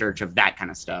the research of that kind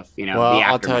of stuff, Well, the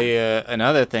I'll aftermath. tell you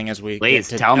another thing as we Please,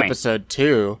 get to tell me. episode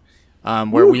 2,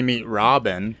 where we meet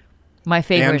Robin. my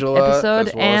favorite Angela, episode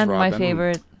as well as and my Robin.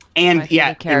 favorite. And my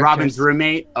favorite and Robin's characters.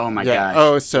 roommate. Oh my Yeah. god.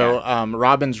 Oh, so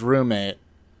Robin's roommate,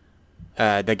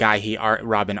 the guy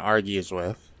Robin argues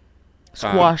with,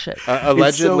 Squash it.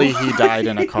 allegedly he died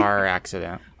in a car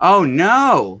accident. Oh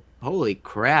no! Holy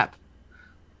crap!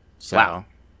 So Wow.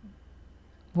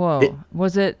 Whoa.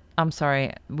 Was it? I'm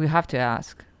sorry. We have to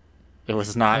ask. It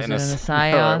was not Was in it a in a no,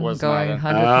 Scion it was going not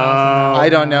 100 miles an hour? I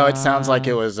don't know. It sounds like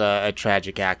it was a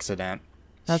tragic accident.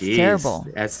 That's Jeez, terrible.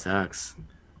 That sucks.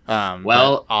 Well,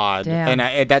 Well, odd, damn.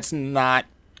 and that's not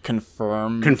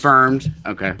confirmed. Confirmed.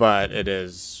 Okay. But it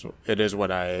is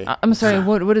what I'm sorry.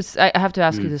 What is? I have to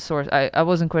ask you the source. I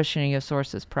wasn't questioning your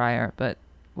sources prior, but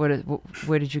where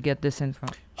did you get this info?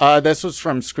 This was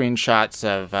from screenshots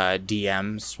of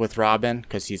DMs with Robin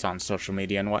because he's on social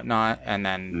media and whatnot, and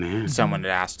then someone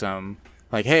had asked him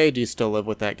like, "Hey, do you still live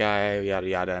with that guy?" Yada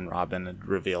yada, and Robin had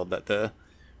revealed that the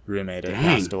roommate had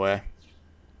passed away.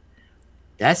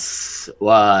 That's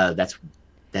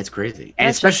crazy, and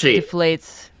That just especially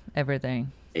deflates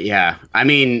everything. yeah. I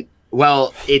mean,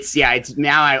 well, it's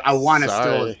now I want to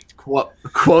still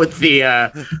quote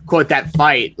that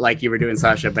fight like you were doing,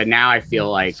 Sasha, but now I feel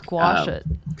like Squash it.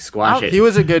 Squash it. He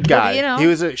was a good guy. you know- He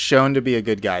was shown to be a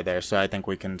good guy there, so I think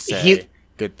we can say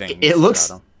good things. It looks.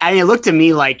 about him. I mean, it looked to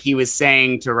me like he was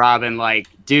saying to Robin, like,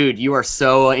 "Dude, you are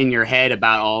so in your head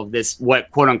about all of this, what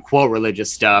quote unquote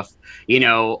religious stuff. You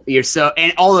know, you're so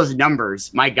and all those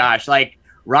numbers. My gosh, like."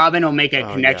 Robin will make a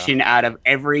connection out of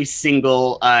every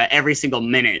single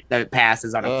minute that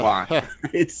passes on a clock.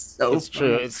 It's so It's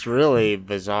true. It's really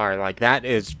bizarre. Like that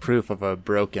is proof of a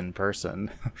broken person.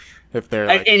 If they're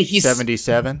like And he's-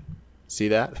 77, see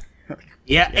that?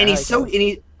 Yeah, and he's so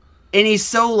he's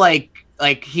so like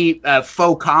he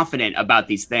faux confident about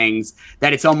these things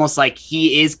that it's almost like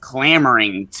he is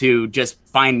clamoring to just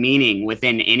find meaning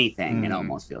within anything. It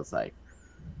almost feels like.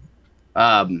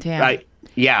 Damn.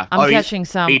 Yeah, I'm catching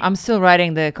some. I'm still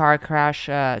riding the car crash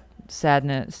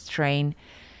sadness train,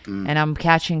 and I'm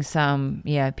catching some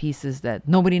pieces that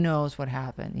nobody knows what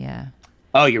happened. Yeah.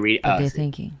 Oh, you're reading. What they're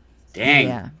thinking. Dang.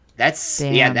 Yeah.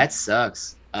 Damn. That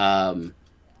sucks.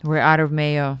 We're out of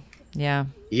mayo. Yeah.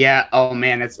 Yeah. Oh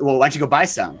man. Why don't you go buy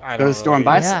some? Go to the store and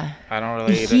buy some. Yeah. I don't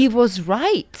really eat He it. was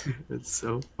right. It's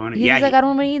so funny. He was like, I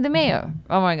don't want to eat the mayo.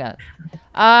 Oh my god.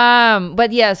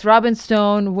 But yes, Robin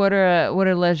Stone, what a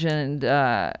legend,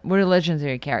 what a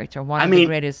legendary character. One of the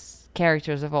greatest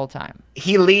characters of all time.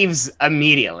 He leaves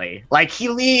immediately. Like he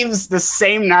leaves the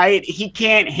same night. He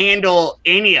can't handle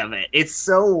any of it. It's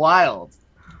so wild.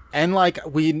 And like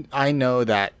I know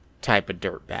that type of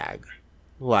dirtbag.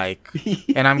 Like,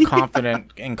 and I'm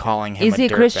confident in calling him. Is a he a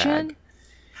dirtbag. Christian?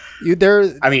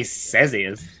 I mean, he says he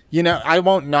is. You know, I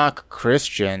won't knock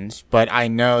Christians, but I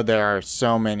know there are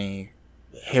so many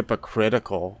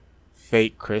hypocritical,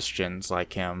 fake Christians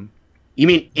like him. You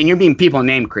mean, and you're being people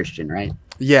named Christian, right?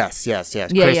 Yes. Yeah,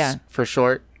 Chris, yeah. for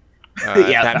short.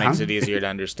 Yeah, that makes it easier to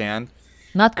understand.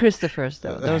 Not Christopher's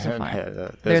though. Those are fine.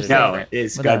 Those There's are No, different.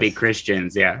 it's With got to us. be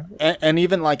Christians. Yeah. And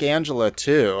even like Angela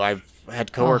too. I've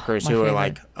had coworkers my who were favorite.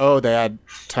 like, oh, they had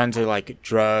tons of like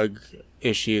drug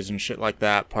issues and shit like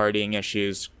that, partying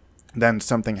issues. Then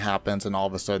something happens and all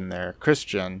of a sudden they're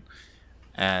Christian.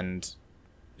 And,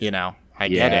 you know, I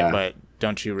get Yeah. it, but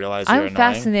don't you realize you're I'm annoying?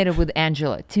 fascinated with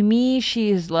Angela. To me,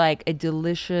 she is like a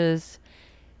delicious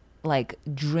like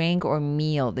drink or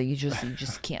meal that you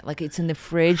just can't, like, it's in the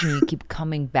fridge and you keep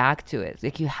coming back to it.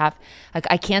 Like you have, like,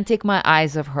 I can't take my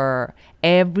eyes off her.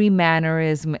 Every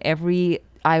mannerism, every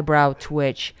eyebrow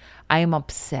twitch, I am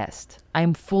obsessed.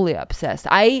 I'm fully obsessed.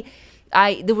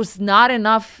 There was not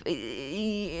enough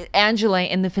Angela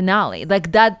in the finale.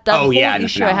 Like that whole in the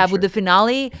issue I finale, have with sure. the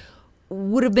finale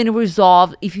would have been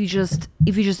resolved if you just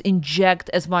inject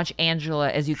as much Angela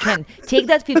as you can. Take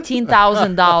that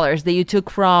 $15,000 that you took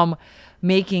from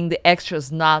making the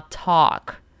extras not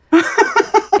talk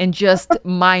and just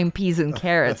mime peas and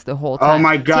carrots the whole time. Oh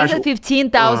my gosh. Take that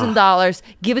 $15,000,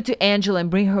 give it to Angela and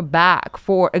bring her back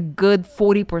for a good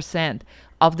 40%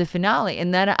 of the finale,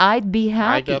 and then I'd be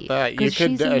happy. I get that. You 'cause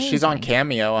could. She's on amazing.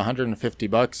 Cameo.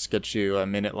 $150 gets you a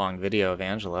minute-long video of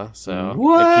Angela. So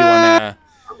What? if you want to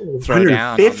throw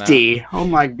down on that. 150. Oh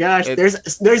my gosh.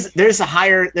 There's a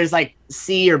higher. There's like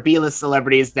C or B list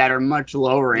celebrities that are much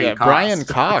lower in Yeah, cost. Brian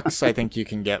Cox, I think you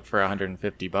can get for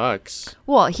 $150.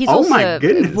 Well, he's Oh also my a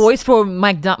goodness. voice for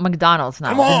McDonald's now.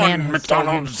 Come the on, man has sold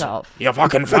McDonald's. himself. You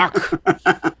fucking fuck.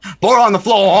 Floor on the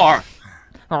floor.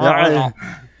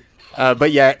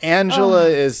 But yeah, Angela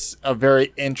is a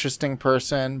very interesting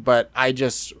person, but I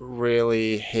just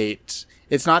really hate.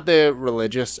 It's not the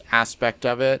religious aspect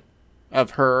of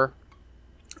her,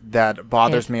 that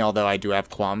bothers me. Although I do have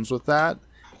qualms with that.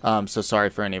 So sorry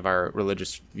for any of our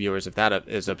religious viewers if that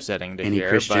is upsetting to Any hear.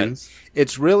 Christians? But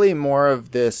it's really more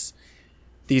of these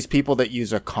people that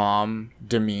use a calm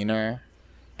demeanor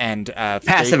and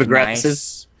Passive fake aggressive.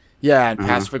 nice. Yeah, and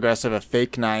passive aggressive, a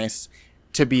fake nice,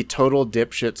 to be total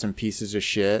dipshits and pieces of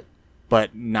shit,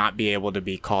 but not be able to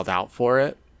be called out for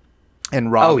it.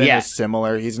 And Robin yeah. is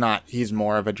similar. He's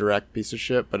more of a direct piece of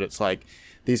shit, but it's like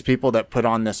these people that put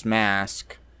on this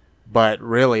mask, but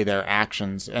really their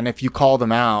actions. And if you call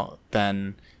them out,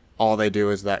 then all they do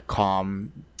is that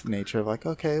calm nature of like,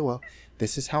 okay, well,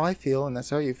 this is how I feel and that's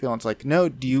how you feel. And it's like, no,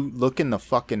 do you look in the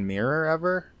fucking mirror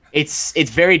ever? It's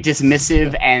very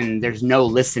dismissive, and there's no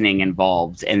listening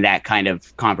involved in that kind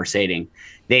of conversating.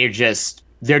 They're just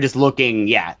looking,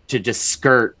 to just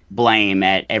skirt blame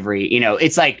at every,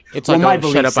 it's like my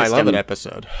belief Shut Up, I Love It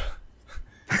episode.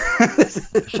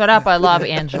 Shut up, I love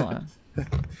Angela.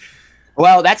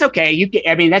 Well, that's okay.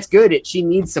 That's good. She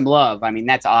needs some love.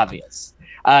 That's obvious.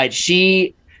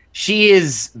 She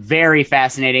is very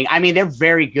fascinating. They're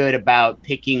very good about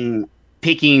picking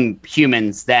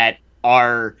humans that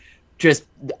are just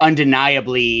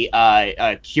undeniably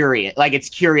curious. Like, it's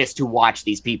curious to watch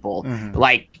these people. Mm-hmm.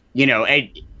 Like,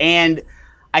 and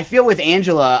I feel with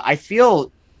Angela, I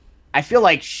feel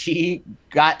like she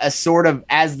got a sort of,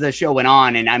 as the show went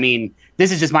on, and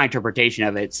this is just my interpretation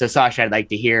of it. So Sasha, I'd like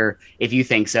to hear if you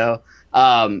think so.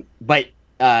 But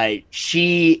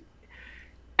she,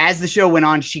 as the show went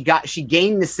on, she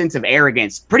gained this sense of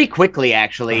arrogance pretty quickly,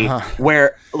 actually,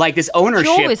 where like this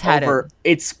ownership over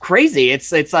it's crazy.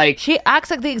 It's like she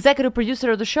acts like the executive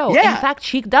producer of the show. Yeah. In fact,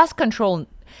 she does control.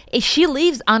 She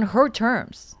leaves on her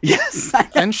terms. Yes,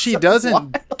 and she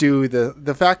doesn't do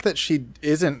the fact that she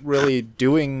isn't really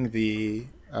doing the.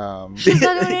 She's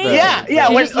not doing anything. Yeah.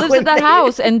 She just lives in that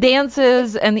house and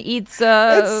dances and eats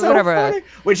whatever. Funny.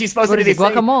 When she's supposed to do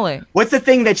guacamole. What's the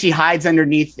thing that she hides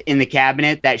underneath in the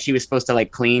cabinet that she was supposed to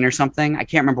like clean or something? I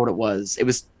can't remember what it was. It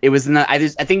was in the. I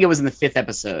think it was in the 5th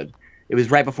episode. It was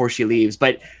right before she leaves.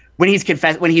 But when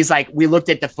he's like, we looked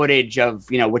at the footage of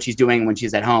what she's doing when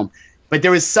she's at home. But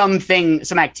there was some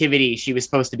activity she was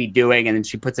supposed to be doing, and then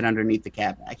she puts it underneath the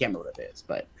cabinet. I can't remember what it is,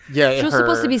 but she was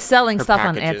supposed to be selling stuff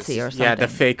packages. on Etsy or something. Yeah, the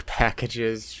fake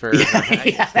packages for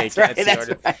fake Etsy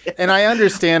orders. Right. And I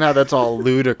understand how that's all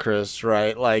ludicrous,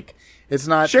 right? Like, it's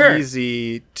not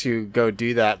easy to go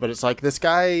do that, but it's like this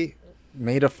guy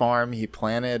made a farm. He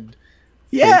planted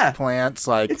fake plants.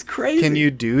 Like, it's crazy. Can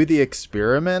you do the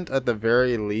experiment at the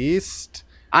very least?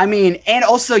 And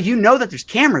also, that there's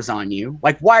cameras on you.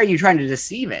 Like, why are you trying to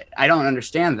deceive it? I don't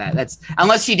understand that. That's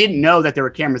unless she didn't know that there were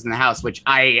cameras in the house, which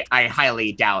I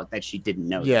highly doubt that she didn't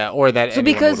know. Yeah, or that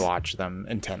anyone would watch them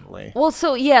intently. Well,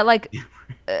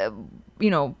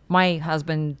 my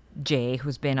husband Jay,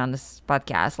 who's been on this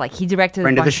podcast, like he directed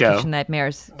a bunch of Kitchen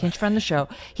Nightmares. Friend of the show.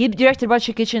 He directed a bunch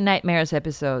of Kitchen Nightmares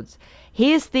episodes.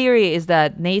 His theory is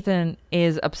that Nathan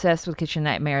is obsessed with Kitchen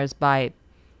Nightmares by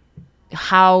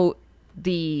how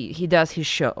he does his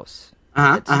shows.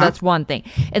 So that's one thing.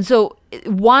 And so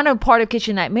one part of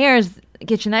Kitchen Nightmares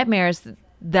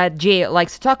that Jay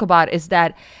likes to talk about is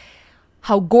that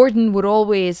how Gordon would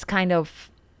always kind of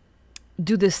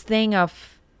do this thing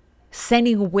of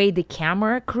sending away the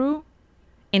camera crew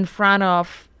in front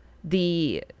of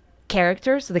the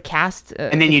characters, the cast.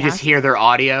 And then you just hear their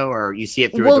audio, or you see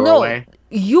it through a doorway? No,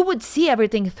 you would see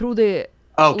everything through the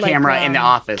camera in the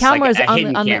office. Cameras like a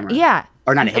hidden camera. Yeah.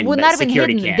 Or not a hidden, not even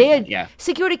security hidden. Cam.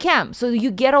 Security cam. So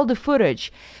you get all the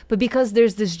footage. But because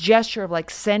there's this gesture of like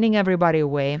sending everybody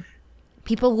away,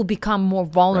 people will become more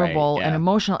vulnerable and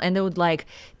emotional. And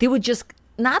they would just,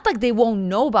 not like they won't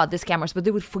know about these cameras, but they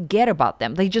would forget about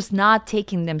them. They're just not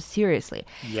taking them seriously.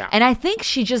 Yeah. And I think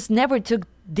she just never took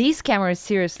these cameras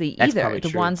seriously either.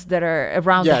 The ones that are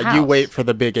around the house. Yeah, you wait for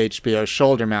the big HBO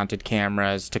shoulder-mounted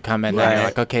cameras to come in and you're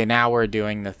like, okay, now we're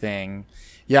doing the thing.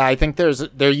 Yeah, I think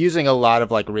they're using a lot of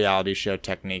like reality show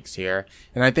techniques here.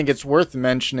 And I think it's worth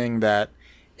mentioning that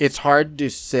it's hard to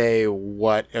say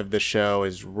what of the show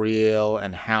is real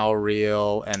and how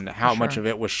much of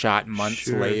it was shot months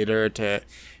later to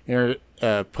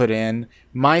put in.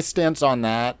 My stance on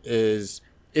that is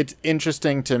it's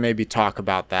interesting to maybe talk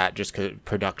about that just because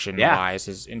production-wise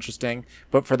is interesting.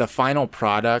 But for the final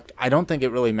product, I don't think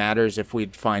it really matters if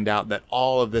we'd find out that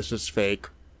all of this is fake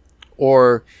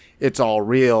or it's all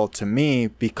real to me,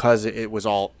 because it was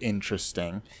all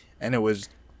interesting and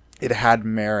it had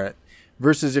merit.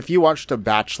 Versus if you watched a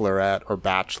Bachelorette or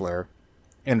Bachelor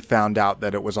and found out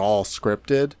that it was all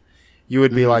scripted, you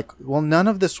would be like, well, none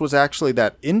of this was actually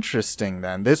that interesting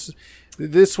then. This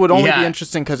would only be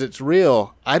interesting because it's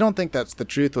real. I don't think that's the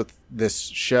truth with this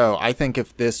show. I think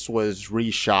if this was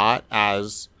reshot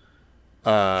as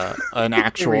an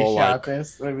actual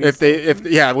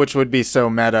which would be so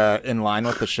meta in line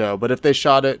with the show, but if they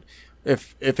shot it,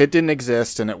 if it didn't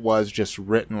exist and it was just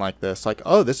written like this, like,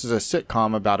 oh, this is a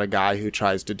sitcom about a guy who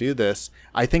tries to do this,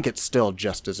 I think it's still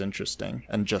just as interesting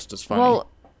and just as funny. Well,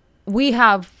 we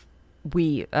have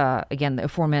we again the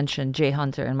aforementioned Jay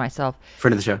Hunter and myself,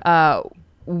 Friend of the show.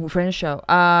 friend of the show,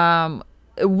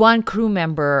 one crew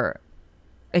member,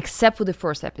 except for the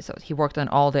first episode, he worked on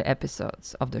all the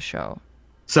episodes of the show.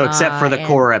 So except for the and-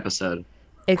 core episode.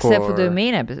 Except for the Core.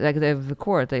 main episode, like the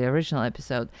core, the original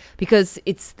episode, because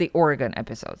it's the Oregon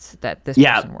episodes that this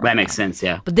Yeah, person worked that makes on. sense.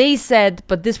 Yeah. But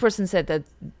this person said that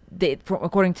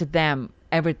according to them,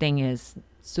 everything is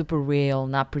super real,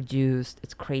 not produced.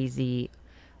 It's crazy,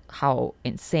 how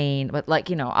insane. But like,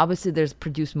 you know, obviously there's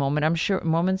produced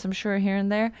moments I'm sure here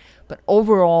and there. But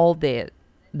overall, the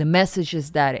message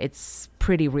is that it's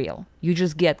pretty real. You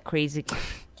just get crazy.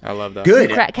 I love that.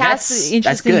 Good. Cast That's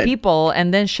interesting good. people,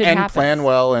 and then shit And happens. plan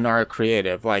well and are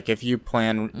creative. Like if you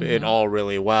plan Mm-hmm. it all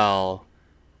really well,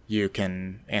 you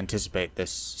can anticipate this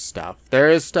stuff.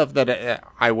 There is stuff that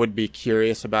I would be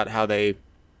curious about how they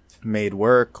made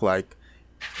work, like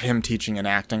him teaching an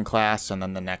acting class and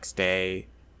then the next day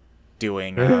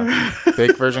doing a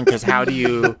fake version. Because how do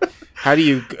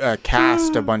you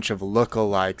cast a bunch of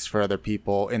lookalikes for other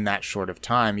people in that short of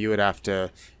time? You would have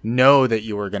to know that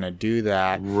you were going to do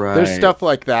that. Right. There's stuff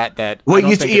like that I Well,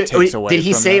 don't think it takes away did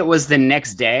he from say that. it was the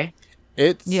next day?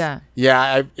 It's Yeah.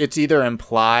 It's either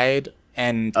implied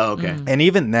and Oh, okay. and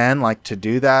even then, like to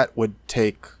do that would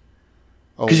take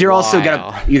Because you're also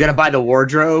while. gotta buy the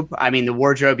wardrobe. I mean, the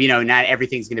wardrobe. You know, not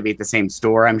everything's gonna be at the same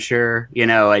store. I'm sure. You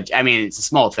know, I mean, it's a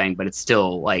small thing, but it's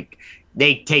still like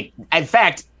they take. In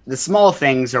fact, the small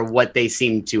things are what they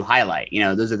seem to highlight. You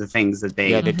know, those are the things that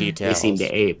they the they details. seem to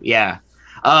ape. Yeah.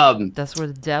 That's where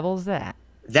the devil's at.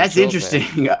 That's Control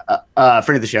interesting. Friend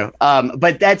of the show.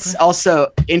 But that's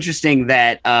also interesting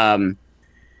that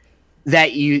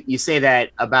that you say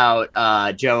that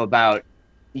about Joe, about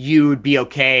you'd be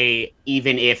okay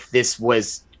even if this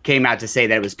came out to say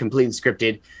that it was completely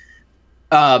scripted.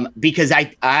 Because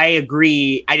I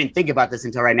agree. I didn't think about this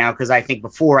until right now, because I think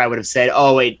before I would have said,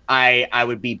 I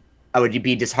would be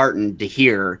disheartened to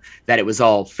hear that it was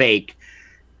all fake.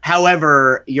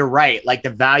 However, you're right. Like, the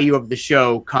value of the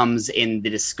show comes in the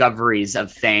discoveries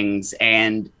of things,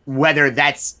 and whether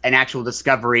that's an actual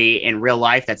discovery in real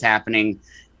life that's happening,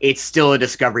 it's still a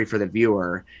discovery for the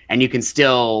viewer, and you can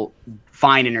still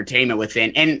find entertainment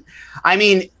within. And I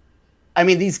mean,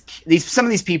 these some of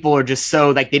these people are just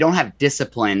so, like, they don't have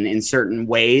discipline in certain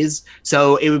ways.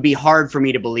 So it would be hard for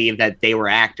me to believe that they were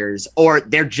actors, or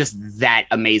they're just that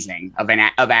amazing of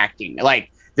acting. Like,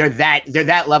 they're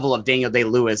that level of Daniel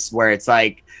Day-Lewis, where it's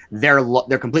like they're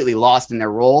completely lost in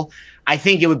their role. I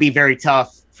think it would be very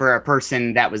tough for a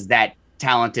person that was that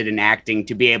talented in acting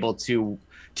to be able to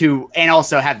and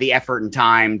also have the effort and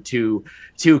time to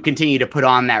continue to put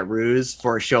on that ruse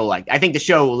for a show. Like, I think the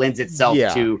show lends itself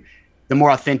to the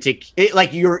more authentic,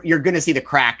 like you're going to see the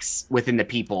cracks within the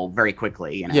people very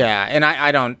quickly. You know? Yeah, and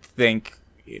I don't think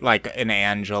like an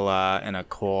Angela and a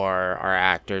Core are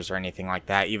actors or anything like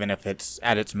that, even if it's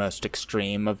at its most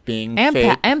extreme of being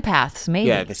fake. Empaths, maybe.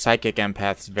 Yeah, the psychic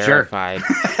empaths verified.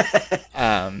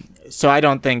 So I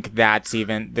don't think that's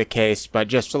even the case, but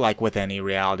just like with any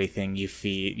reality thing, you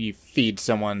feed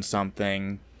someone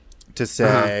something to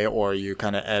say, or you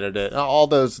kind of edit it, all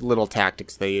those little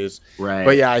tactics they use. Right.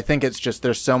 But yeah, I think it's just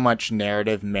there's so much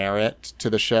narrative merit to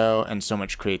the show and so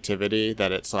much creativity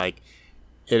that it's like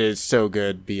it is so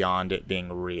good beyond it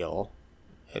being real.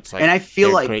 It's like, and I feel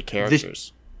they're like great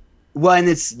characters. Well, and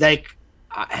it's like,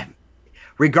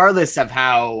 regardless of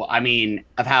how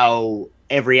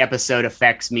every episode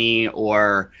affects me,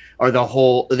 or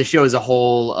the show as a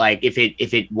whole, like if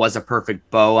it was a perfect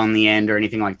bow on the end or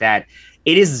anything like that,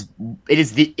 it is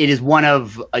one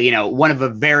of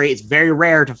it's very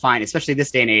rare to find, especially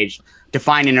this day and age, to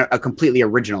find in a completely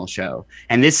original show.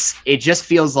 And it just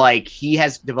feels like he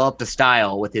has developed a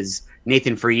style with his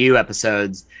Nathan For You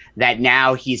episodes that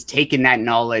now he's taken that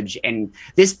knowledge, and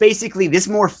this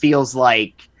more feels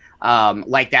like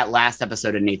that last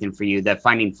episode of Nathan For You, the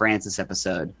Finding Francis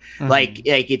episode.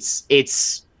 Mm-hmm.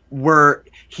 It's where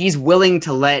he's willing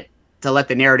to let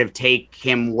the narrative take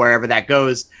him wherever that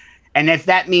goes. And if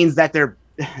that means that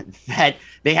that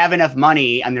they have enough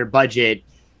money on their budget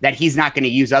that he's not going to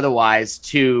use otherwise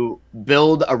to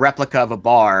build a replica of a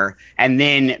bar and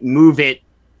then move it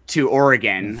to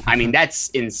Oregon, I mean, that's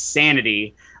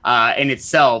insanity in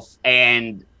itself.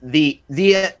 And the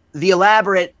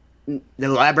elaborate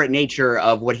nature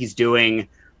of what he's doing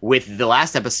with the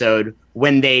last episode,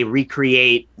 when they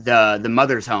recreate the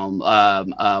mother's home.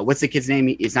 What's the kid's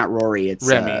name? It's not Rory. It's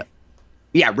Remy.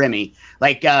 Remy.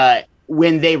 Like,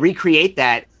 when they recreate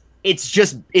that,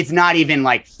 it's not even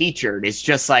like featured. It's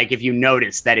just like, if you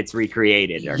notice that it's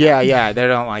recreated. Yeah. They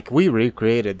don't like, we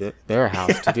recreated their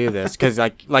house to do this. Because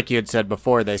like you had said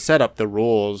before, they set up the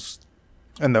rules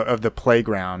and of the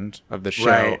playground of the show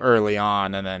Right. early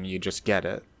on, and then you just get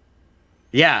it.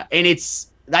 Yeah, and it's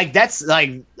like that's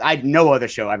like no other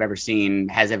show I've ever seen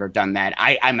has ever done that.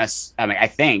 I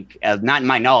think not in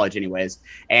my knowledge, anyways,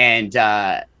 and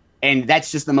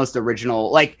that's just the most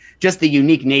original. Like just the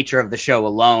unique nature of the show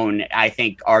alone, I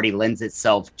think already lends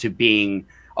itself to being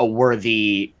a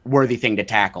worthy thing to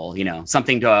tackle. You know,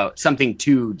 something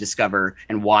to discover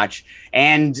and watch,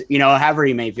 and you know, however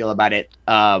you may feel about it,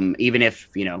 even if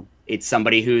you know it's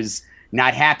somebody who's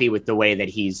not happy with the way that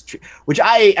he's, which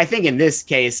I think in this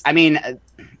case, I mean,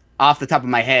 off the top of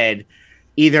my head,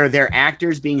 either they're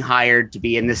actors being hired to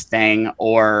be in this thing,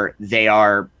 or they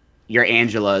are your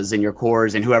Angelas and your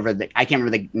Cores and whoever. I can't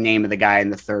remember the name of the guy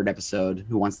in the third episode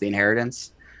who wants the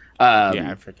inheritance. Yeah,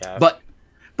 I forgot. But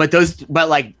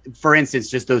like for instance,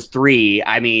 just those three.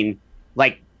 I mean,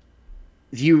 like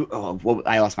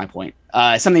I lost my point.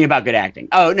 Something about good acting.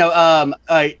 Oh no.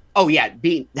 Oh yeah.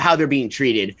 How they're being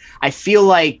treated. I feel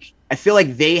like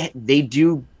they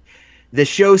do. The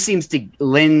show seems to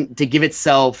give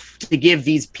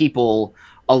these people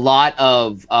a lot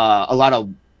of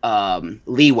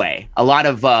leeway, a lot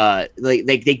of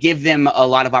they give them a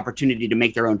lot of opportunity to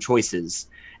make their own choices,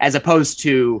 as opposed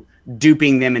to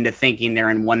duping them into thinking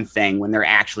they're in one thing when they're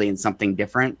actually in something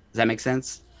different. Does that make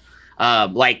sense?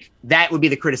 Like that would be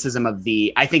the criticism of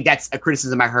I think that's a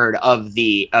criticism I heard of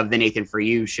the Nathan For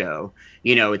You show.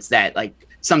 You know, it's that like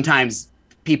sometimes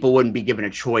people wouldn't be given a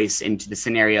choice into the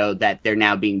scenario that they're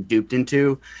now being duped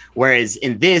into. Whereas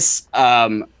in this,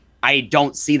 I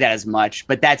don't see that as much,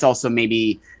 but that's also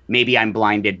maybe I'm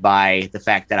blinded by the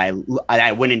fact that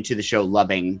I went into the show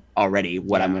loving already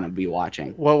what I'm going to be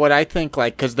watching. Well, what I think,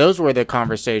 like, because those were the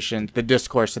conversations, the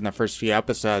discourse in the first few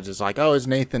episodes is like, oh, is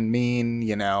Nathan mean?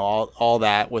 You know, all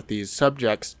that with these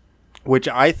subjects, which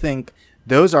I think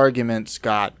those arguments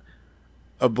got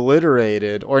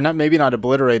obliterated, or maybe not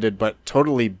obliterated, but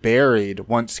totally buried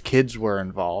once kids were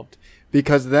involved.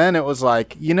 Because then it was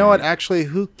like, you know what, actually,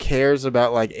 who cares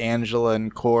about, like, Angela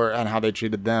and Core and how they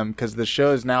treated them? Because the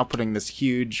show is now putting this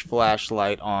huge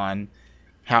flashlight on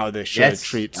how the show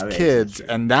treats kids,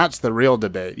 and that's the real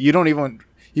debate. You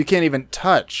can't even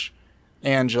touch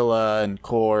Angela and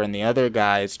Core and the other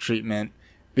guys' treatment,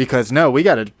 because, no, we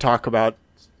got to talk about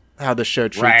how the show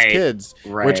treats kids,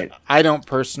 which I don't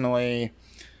personally...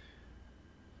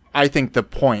 I think the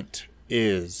point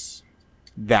is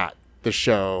that the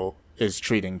show is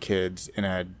treating kids in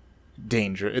a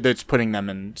danger that's putting them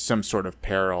in some sort of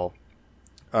peril.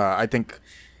 I think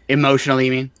emotionally,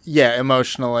 you mean? Yeah,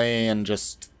 emotionally, and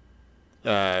just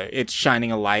it's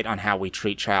shining a light on how we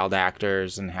treat child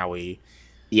actors and how we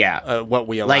what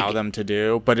we allow them to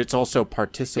do, but it's also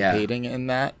participating in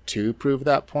that to prove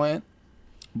that point.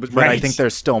 But I think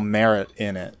there's still merit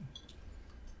in it.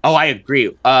 Oh, I agree.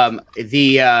 What are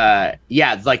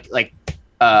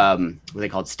they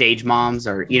called? Stage moms,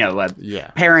 or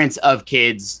parents of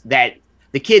kids that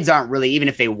the kids aren't really, even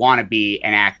if they want to be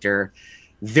an actor,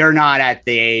 they're not at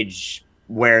the age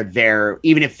where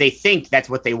even if they think that's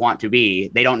what they want to be,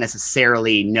 they don't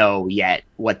necessarily know yet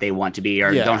what they want to be,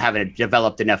 or don't have a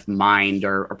developed enough mind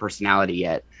or personality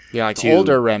yet. Yeah, like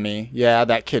older Remy. Yeah,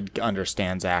 that kid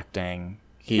understands acting.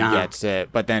 He gets it.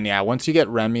 But then, once you get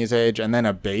Remy's age and then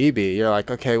a baby, you're like,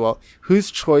 okay, well,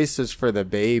 whose choice is for the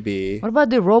baby? What about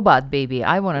the robot baby?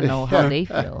 I want to know how they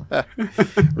feel.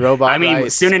 Robot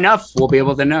rights. Soon enough, we'll be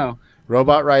able to know.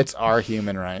 Robot rights are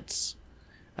human rights.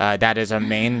 That is a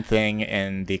main thing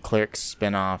in the Clerks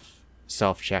spinoff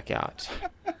self-checkout.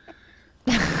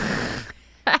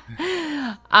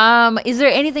 Is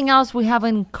there anything else we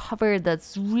haven't covered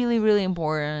that's really, really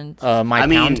important?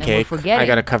 Pound cake. I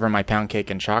got to cover my pound cake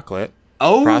and chocolate.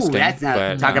 Oh, frosting, that's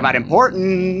not talking about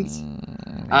important.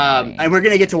 And we're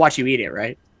gonna get to watch you eat it,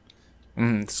 right?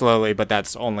 Slowly, but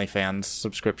that's OnlyFans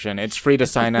subscription. It's free to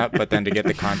sign up, but then to get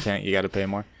the content, you got to pay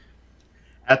more.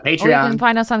 Patreon. Or you can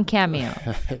find us on Cameo.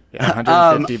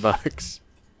 $150.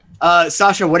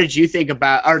 Sasha, what did you think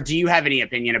about, or do you have any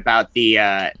opinion about the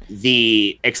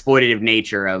exploitative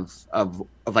nature of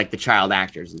like the child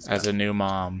actors and stuff? As a new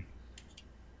mom,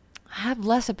 I have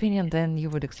less opinion than you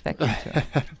would expect me to.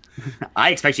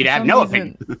 I expect you to have no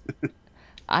opinion.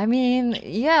 I mean,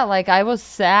 like I was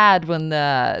sad when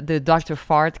the Dr.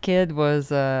 Fart kid was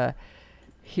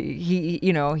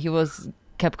he was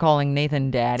kept calling Nathan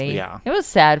daddy. Yeah. It was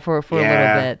sad for a little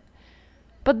bit.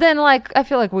 But then, like, I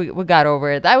feel like we got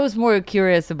over it. I was more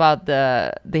curious about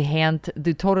the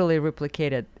totally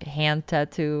replicated hand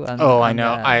tattoo. I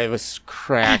know. I was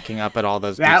cracking up at all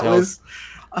those details. That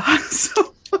was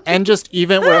so funny. And just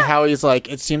even where how he's like,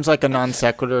 it seems like a non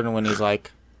sequitur, and when he's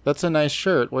like, "That's a nice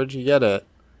shirt. Where'd you get it?"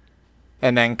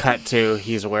 And then cut to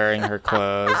he's wearing her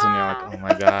clothes, and you're like, oh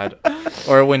my god.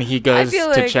 Or when he goes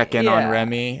to check in on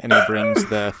Remy, and he brings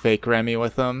the fake Remy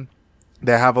with him.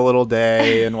 They have a little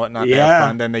day and whatnot. They have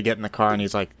fun. Then they get in the car, and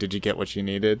he's like, "Did you get what you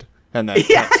needed?" And then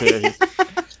cut to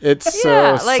it's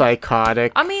so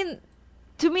psychotic. I mean,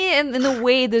 to me, in the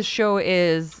way this show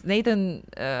is, Nathan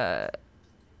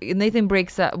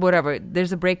breaks up. Whatever.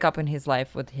 There's a breakup in his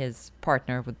life with his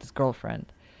partner, with his girlfriend.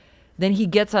 Then he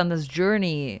gets on this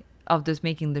journey of this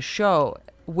making the show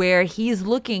where he's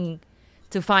looking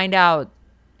to find out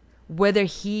whether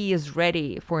he is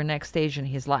ready for a next stage in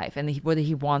his life and whether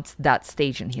he wants that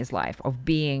stage in his life of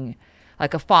being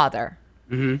like a father,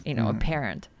 a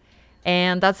parent.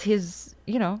 And that's his,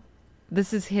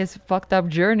 this is his fucked up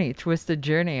journey, twisted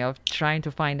journey of trying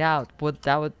to find out what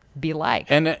that would be like.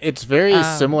 And it's very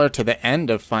similar to the end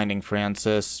of Finding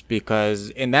Frances,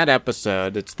 because in that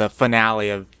episode, it's the finale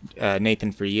of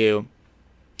Nathan For You.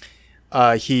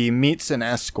 He meets an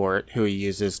escort who he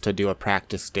uses to do a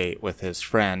practice date with his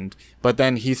friend, but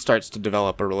then he starts to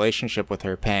develop a relationship with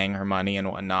her, paying her money and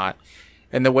whatnot.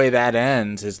 And the way that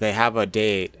ends is they have a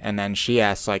date, and then she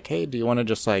asks, like, hey, do you want to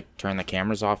just, like, turn the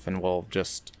cameras off and we'll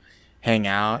just hang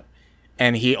out?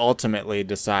 And he ultimately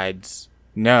decides,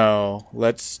 no,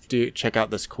 let's check out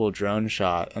this cool drone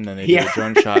shot. And then they do a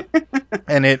drone shot.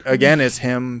 And it, again, is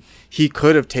him. He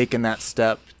could have taken that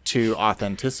step to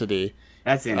authenticity.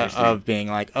 That's interesting. Of being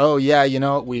like, oh yeah,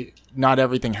 not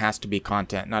everything has to be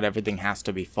content, not everything has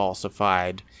to be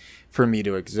falsified for me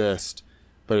to exist.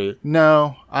 But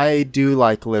no, I do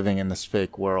like living in this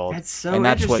fake world. That's so and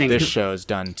that's what interesting. this show's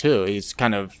done too. He's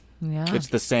kind of, it's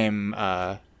the same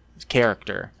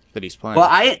character that he's playing. Well,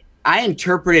 I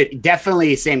interpret it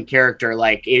definitely same character.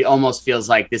 Like it almost feels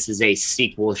like this is a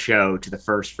sequel show to the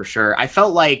first for sure. I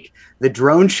felt like the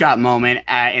drone shot moment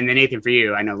in the Nathan For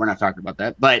You. I know we're not talking about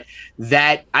that, but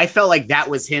that I felt like that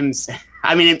was him.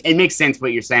 I mean, it makes sense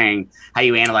what you're saying, how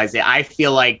you analyze it. I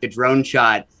feel like the drone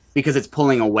shot, because it's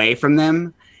pulling away from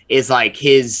them, is like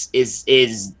is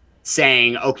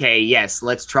saying, okay, yes,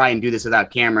 let's try and do this without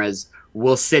cameras.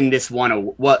 We'll send this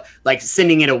one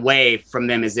sending it away from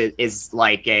them is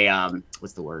like a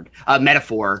what's the word? A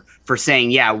metaphor for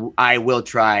saying, yeah, I will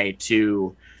try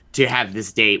to have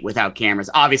this date without cameras.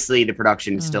 Obviously the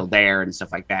production is still there and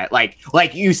stuff like that. Like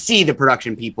you see the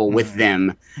production people with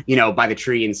them, by the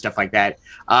tree and stuff like that.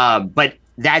 But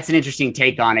that's an interesting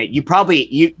take on it. You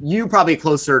probably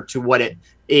closer to what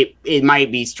it might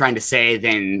be trying to say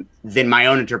than my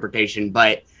own interpretation,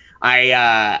 but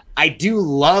I do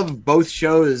love both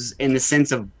shows in the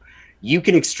sense of you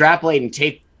can extrapolate and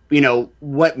take,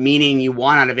 what meaning you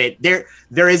want out of it.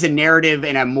 There is a narrative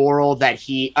and a moral that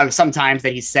sometimes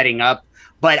that he's setting up,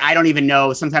 but I don't even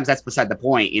know. Sometimes that's beside the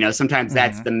point. Sometimes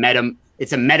that's the meta.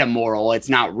 It's a meta moral. It's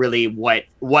not really what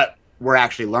we're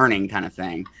actually learning kind of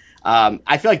thing.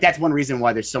 I feel like that's one reason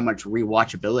why there's so much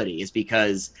rewatchability is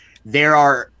because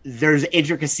there's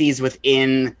intricacies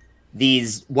within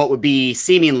these what would be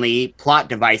seemingly plot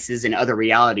devices in other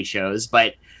reality shows,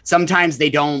 but sometimes they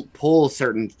don't pull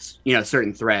certain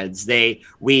threads. They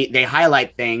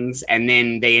highlight things and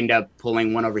then they end up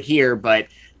pulling one over here, but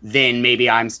then maybe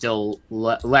I'm still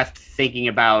left thinking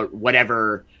about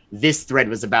whatever this thread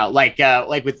was about, like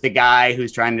with the guy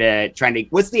who's trying to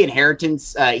what's the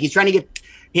inheritance? He's trying to get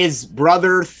his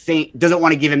brother doesn't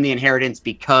want to give him the inheritance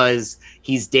because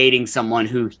he's dating someone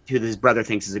who his brother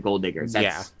thinks is a gold digger.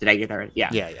 Did I get that right?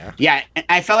 Yeah.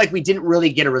 I felt like we didn't really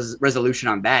get a resolution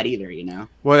on that either.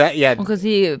 Well, because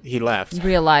he left.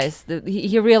 Realized that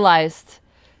he realized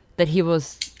that he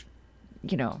was,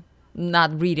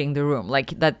 not reading the room,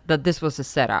 like that this was a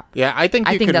setup. Yeah, I think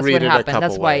that's read what it happened. a couple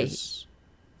That's why. ways.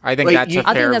 I think that's a fair reading.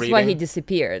 I think that's why he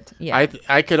disappeared. Yeah.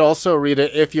 I could also read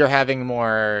it if you're having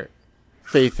more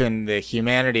faith in the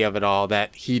humanity of it all,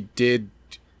 that he did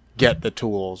get the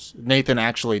tools. Nathan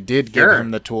actually did give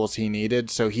him the tools he needed,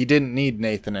 so he didn't need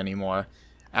Nathan anymore.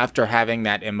 After having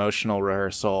that emotional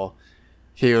rehearsal,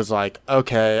 he was like,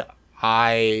 okay,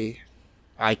 I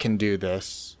can do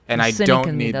this, and I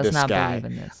don't need this guy.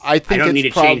 I think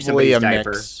it's probably a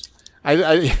mix.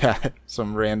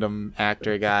 Some random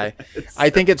actor guy. I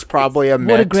think it's probably a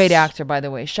mix. What a great actor, by the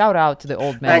way. Shout out to the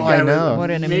old man. I know. What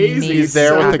an amazing He's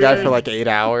there with the guy for like 8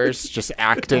 hours, just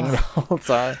acting the whole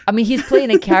time. I mean, he's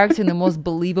playing a character in the most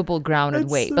believable, grounded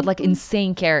way, but like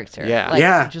insane character.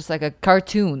 Yeah. Just like a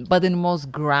cartoon, but in the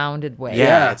most grounded way.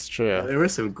 Yeah, it's true. There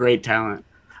was some great talent.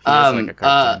 Like a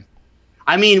cartoon.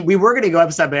 I mean, we were going to go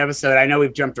episode by episode. I know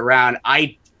we've jumped around.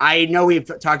 I know we've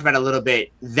talked about it a little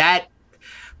bit.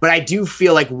 But I do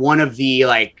feel like one of the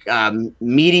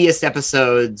meatiest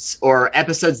episodes, or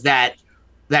episodes that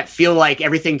feel like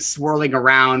everything's swirling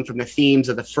around from the themes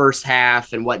of the first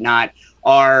half and whatnot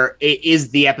is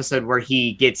the episode where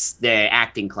he gets the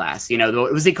acting class. You know,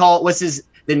 what was he called? What's his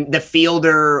the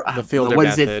Fielder? The Fielder what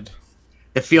method. Is it?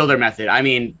 The Fielder method. I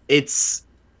mean, it's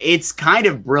kind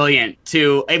of brilliant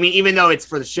too. I mean, even though it's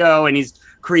for the show and he's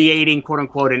creating quote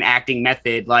unquote an acting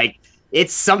method, like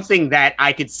it's something that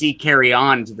I could see carry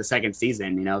on to the second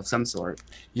season, you know, of some sort.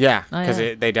 Yeah, because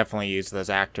they definitely use those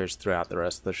actors throughout the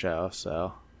rest of the show.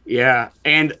 So yeah,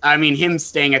 and I mean him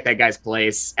staying at that guy's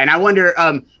place, and I wonder,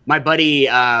 my buddy,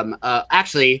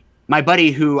 my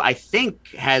buddy who I think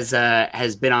has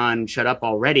been on Shut Up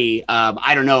already.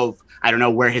 I don't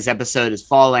know where his episode is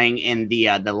falling in the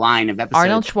line of episodes.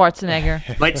 Arnold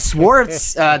Schwarzenegger. But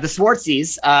Swartz, the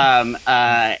Swartzies,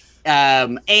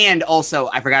 and also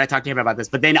I forgot to talk to him about this,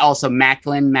 but then also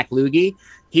Macklin McLugie,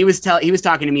 he was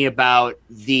talking to me about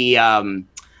the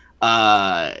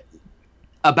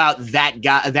about that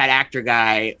guy, that actor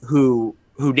guy who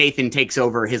Nathan takes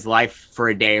over his life for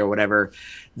a day or whatever.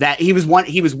 That he was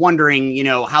wondering, you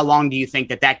know, how long do you think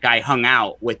that guy hung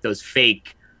out with those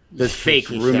fake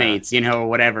roommates, you know, or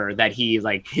whatever that he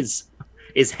like is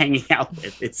hanging out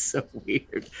with. It's so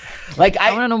weird. Like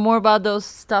I want to know more about those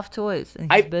stuffed toys in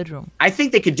his bedroom. I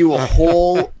think they could do a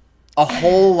whole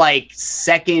like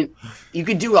second. You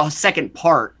could do a second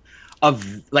part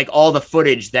of like all the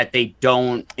footage that they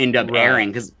don't end up airing,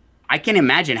 because I can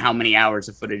imagine how many hours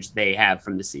of footage they have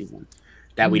from the season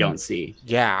that we don't see.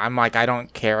 Yeah, I'm like, I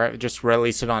don't care. Just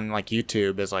release it on like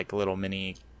YouTube as like a little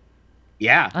mini.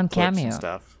 Yeah, on Cameo and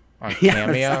stuff. On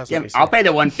Cameo, yeah, I'll pay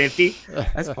the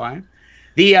 $150. That's fine.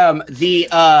 The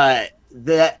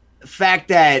fact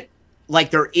that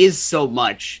like there is so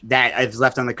much that is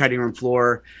left on the cutting room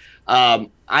floor.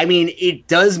 I mean, it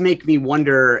does make me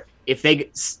wonder if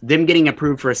them getting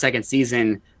approved for a second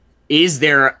season. Is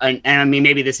there and I mean,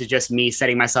 maybe this is just me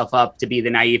setting myself up to be the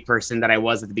naive person that I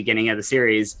was at the beginning of the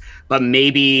series, but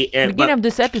maybe beginning of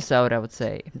this episode, I would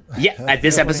say. Yeah, at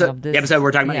this episode, the episode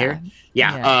we're talking about here.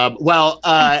 Yeah.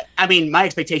 I mean, my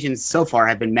expectations so far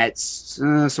have been met,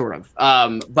 sort of.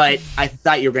 But I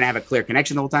thought you were going to have a clear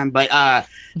connection the whole time. But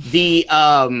the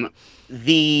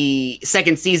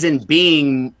second season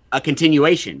being a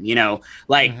continuation, you know,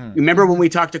 like remember when we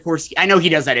talked to Korsky? I know he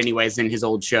does that anyways in his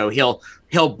old show. He'll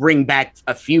bring back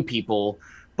a few people,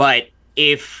 but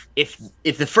if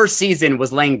the first season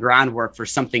was laying groundwork for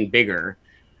something bigger,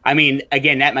 I mean,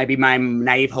 again, that might be my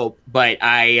naive hope, but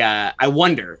I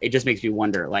wonder. It just makes me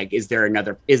wonder. Like, is there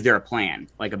a plan,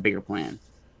 like a bigger plan?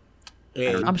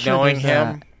 I'm sure there's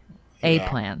a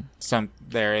plan.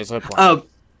 There is a plan. Oh,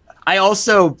 I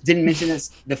also didn't mention this.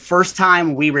 The first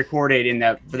time we recorded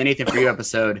for the Nathan For You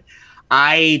episode,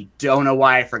 I don't know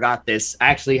why I forgot this. I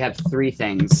actually have three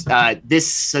things.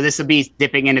 This will be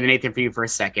dipping into the Nathan For You for a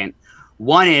second.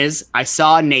 One is I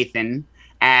saw Nathan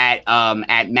at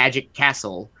Magic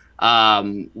Castle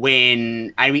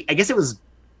when I guess it was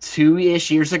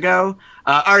 2-ish years ago,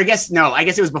 or I guess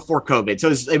it was before COVID, so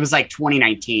it was like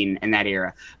 2019 in that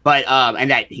era, but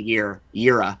and that era.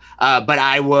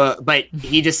 But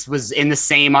he just was in the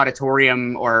same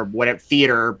auditorium or whatever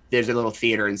theater. There's a little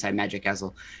theater inside Magic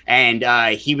Castle, and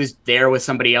he was there with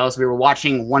somebody else. We were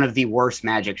watching one of the worst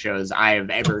magic shows I have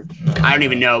ever. I don't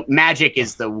even know. Magic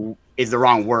is the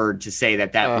wrong word to say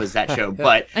that was that show,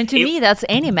 but and to me that's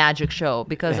any magic show,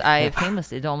 because I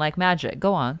famously don't like magic.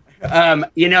 Go on.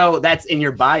 You know, that's in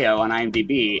your bio on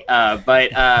IMDb.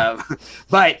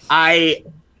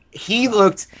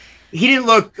 He didn't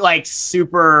look like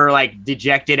super like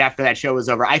dejected after that show was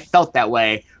over. I felt that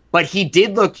way, but he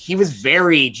was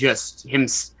very just him.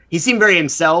 He seemed very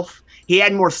himself. He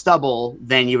had more stubble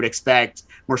than you would expect,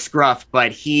 more scruff,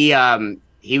 but he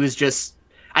was just,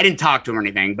 I didn't talk to him or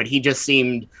anything, but he just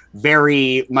seemed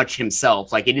very much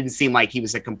himself. Like, it didn't seem like he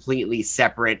was a completely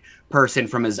separate person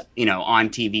from his, you know, on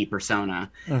TV persona.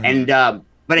 And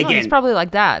but again, he's probably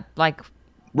like that, like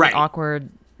right, awkward,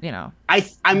 you know.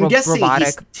 I'm guessing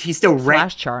robotic, he's still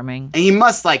flash charming, and he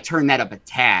must like turn that up a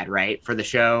tad, right, for the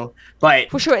show. But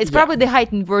for sure, it's probably the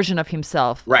heightened version of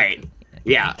himself, right?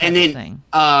 Yeah, and then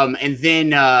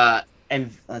and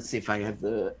let's see if I have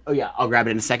I'll grab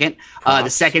it in a second. The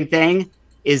second thing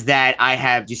is that I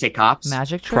have. Do you say cops?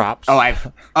 Magic trick? Props. I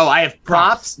have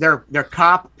props. They're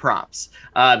cop props.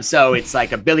 So it's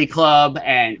like a billy club,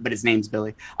 but his name's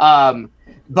Billy. And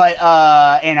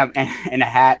a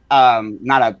hat.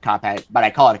 Not a cop hat, but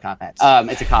I call it a cop hat.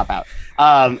 It's a cop out.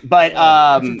 It's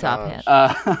a top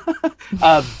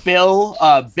hat.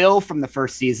 Bill from the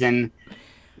first season.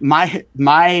 My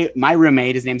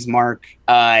roommate, his name's Mark.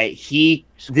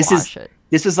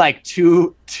 this was like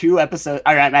two episodes,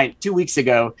 all right, 2 weeks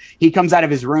ago. He comes out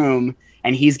of his room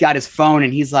and he's got his phone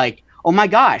and he's like, oh my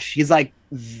gosh. He's like,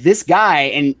 this guy,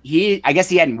 and I guess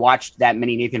he hadn't watched that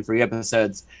many Nathan For You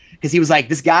episodes, because he was like,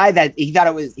 this guy that he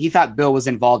thought Bill was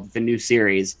involved with the new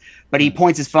series, but he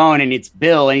points his phone and it's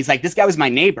Bill, and he's like, this guy was my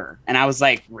neighbor. And I was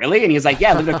like, really? And he was like,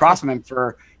 yeah, I lived across from him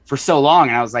for so long.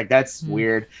 And I was like, that's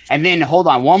weird. And then hold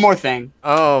on, one more thing.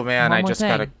 Oh man, One I more just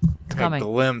thing. got a Coming.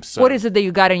 glimpse of What is it that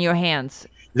you got in your hands?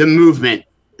 The movement,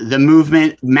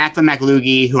 Macklin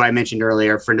McLoogie, who I mentioned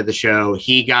earlier, friend of the show,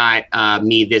 he got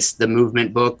me the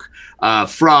movement book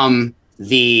from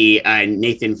the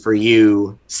Nathan For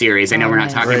You series. I know we're not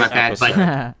talking about that,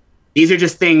 but these are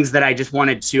just things that I just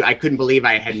wanted to. I couldn't believe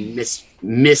I had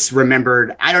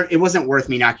misremembered. It wasn't worth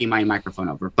me knocking my microphone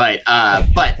over, but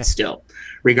still,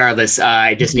 regardless,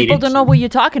 I just People needed. don't know what you're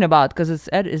talking about because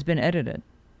it's been edited.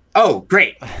 Oh,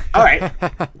 great! All right.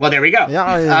 Well, there we go.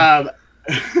 Yeah.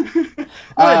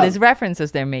 What are these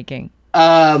references they're making?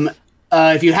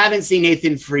 If you haven't seen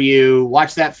Nathan For You,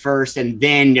 watch that first, and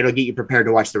then it'll get you prepared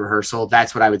to watch the rehearsal.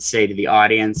 That's what I would say to the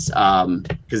audience,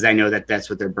 because I know that's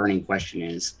what their burning question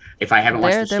is. If I haven't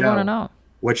watched the They show, want to know.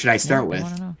 what should I start They with?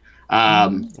 want to know.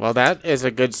 Well, that is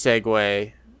a good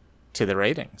segue to the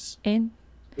ratings.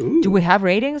 Do we have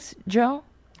ratings, Joe?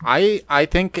 I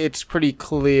think it's pretty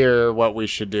clear what we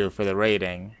should do for the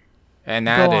rating, and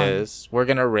that Go on. is we're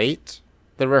gonna rate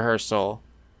the rehearsal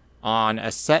on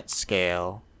a set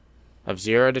scale of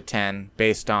 0 to 10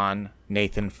 based on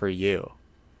Nathan For You.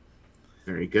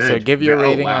 Very good. So give your Oh,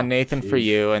 rating wow. on Nathan For Jeez.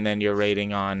 You, and then your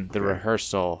rating on the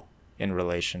rehearsal in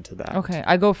relation to that. Okay,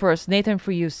 I go first. Nathan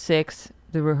For You 6.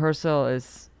 The rehearsal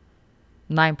is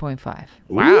 9.5.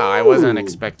 Wow, I wasn't Ooh.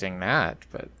 expecting that,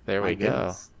 but there My we go.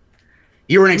 goodness.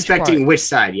 You weren't expecting part? which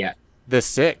side yet? The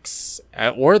 6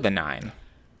 or the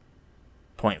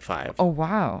 9.5. Oh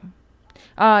wow.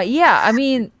 Yeah. I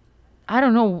mean, I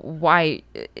don't know why.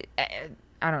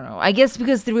 I don't know. I guess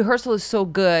because the rehearsal is so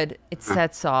good, it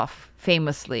sets off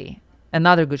famously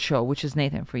another good show, which is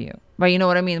Nathan For You. But you know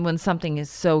what I mean? When something is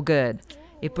so good,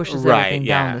 it pushes Right, everything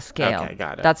yeah. down the scale. Okay,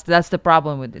 got it. That's the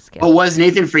problem with this scale. Oh, was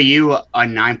Nathan For You a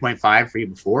 9.5 for you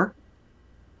before?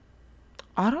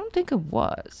 I don't think it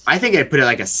was. I think I put it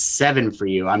like a 7 for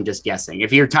you. I'm just guessing.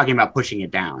 If you're talking about pushing it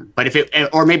down, but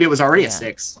or maybe it was already Yeah. a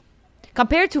 6.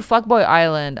 Compared to Fuckboy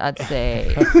Island, I'd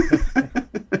say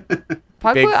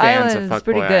Fuckboy Big fans Island of is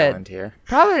pretty Fuckboy good. Island here.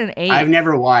 Probably an 8. I've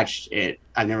never watched it.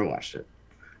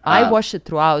 I watched it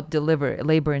throughout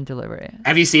Labor and Delivery.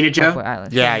 Have you seen it, Joe? Fuckboy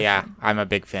Island. Yeah, I'm a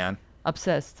big fan.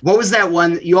 Obsessed. What was that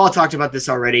one? You all talked about this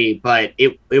already, but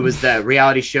it was the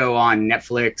reality show on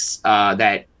Netflix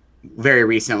that very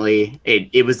recently.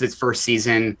 It was its first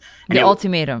season. And The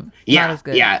Ultimatum. Yeah, Not as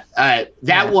good. yeah.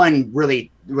 That one really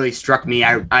struck me.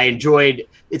 I enjoyed.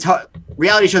 It's hard.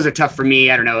 Reality shows are tough for me.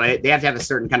 I don't know. They have to have a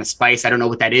certain kind of spice. I don't know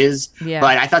what that is. Yeah.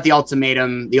 But I thought the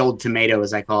Ultimatum, the old tomato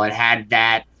as I call it, had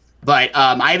that. But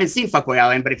I haven't seen Fuckboy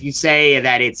Island. But if you say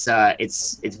that it's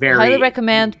very Highly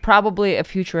recommend probably a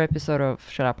future episode of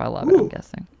Shut Up, I Love It, I'm Ooh.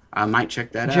 guessing. I might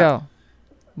check that out. Joe,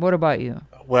 what about you?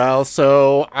 Well,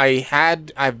 so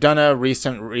I've done a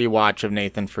recent rewatch of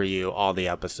Nathan For You, all the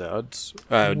episodes,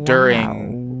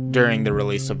 during the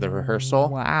release of the rehearsal.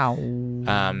 Wow.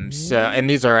 And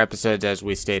these are episodes, as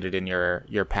we stated in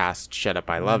your past Shut Up,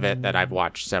 I Love It, that I've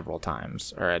watched several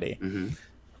times already. Mm-hmm.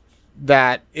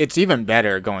 That it's even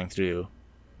better going through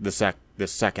the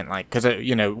second, like, because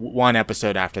one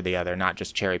episode after the other, not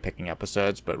just cherry picking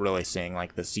episodes, but really seeing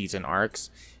like the season arcs.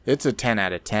 It's a 10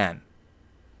 out of 10.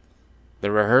 The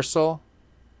rehearsal,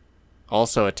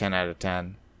 also a 10 out of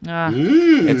 10.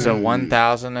 It's a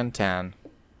 1010.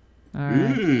 All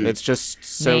right. It's just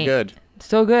so Nate. good.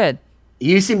 So good.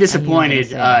 You seem disappointed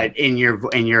say that. in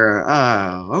your.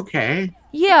 Oh, okay.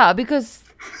 Yeah, because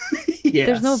Yes.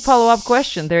 there's no follow-up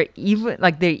question. They're even,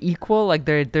 like they're equal. Like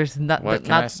there's not What can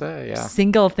not I say? Yeah.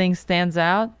 single thing stands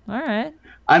out. All right,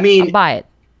 I I'll mean, buy it.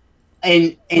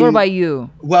 and What about you?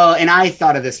 Well, and I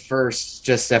thought of this first,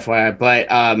 just FYI, but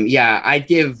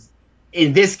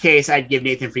in this case, I'd give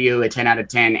Nathan For You a 10 out of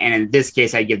 10, and in this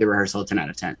case, I'd give the rehearsal a 10 out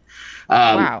of 10.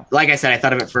 Wow. Like I said, I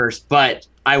thought of it first, but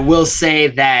I will say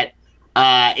that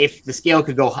if the scale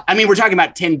could go, I mean, we're talking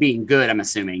about 10 being good, I'm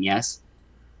assuming, yes?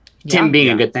 10 Yeah. being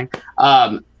a good thing.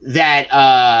 Because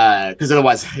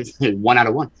otherwise, it's 1 out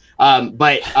of 1.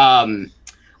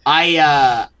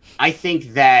 I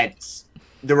think that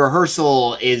the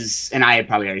rehearsal is, and I had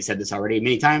probably already said this already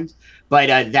many times, but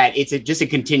that it's just a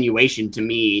continuation to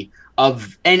me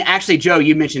of, and actually, Joe,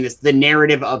 you mentioned this, the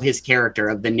narrative of his character,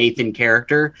 of the Nathan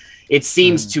character. It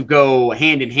seems to go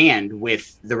hand in hand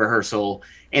with the rehearsal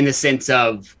in the sense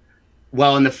of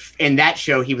well, in that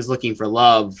show, he was looking for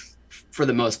love for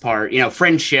the most part,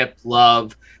 friendship,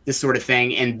 love, this sort of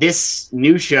thing. And this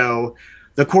new show,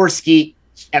 the Korsky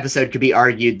episode, could be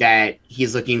argued that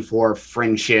he's looking for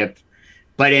friendship.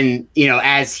 But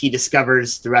as he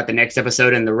discovers throughout the next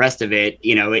episode and the rest of it,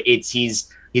 he's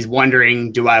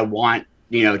wondering, do I want,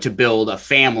 to build a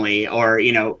family or,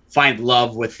 find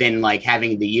love within like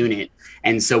having the unit.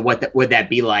 And so what would that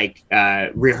be like,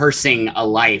 rehearsing a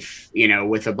life,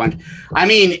 with a bunch. I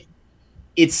mean,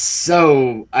 it's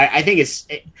so, I think it's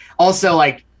also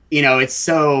like, it's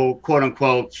so quote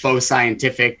unquote faux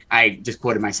scientific. I just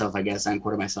quoted myself, I guess. I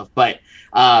unquoted myself. But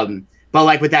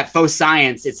like with that faux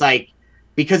science, it's like,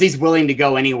 because he's willing to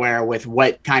go anywhere with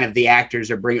what kind of the actors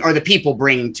are bringing, or the people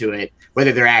bring to it,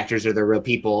 whether they're actors or they're real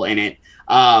people in it,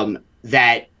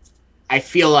 that I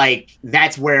feel like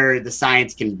that's where the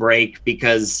science can break,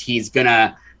 because he's going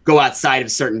to go outside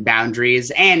of certain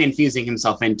boundaries, and infusing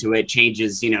himself into it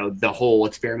changes, the whole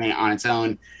experiment on its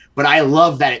own. But I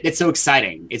love that. It's so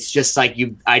exciting. It's just like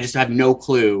I just have no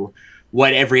clue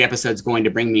what every episode's going to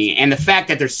bring me. And the fact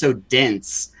that they're so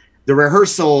dense, the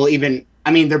rehearsal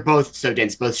they're both so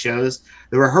dense, both shows.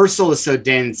 The rehearsal is so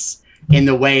dense in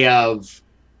the way of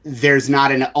there's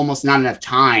almost not enough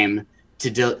time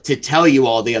to tell you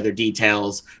all the other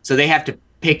details. So they have to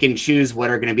pick and choose what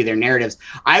are going to be their narratives.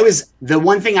 The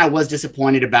one thing I was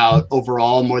disappointed about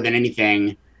overall more than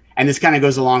anything, and this kind of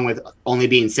goes along with only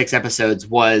being 6 episodes,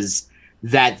 was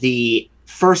that the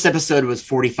first episode was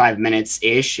 45 minutes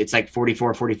ish. It's like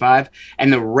 44, 45.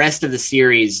 And the rest of the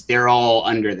series, they're all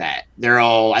under that. They're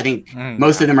all, I think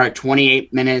most of them are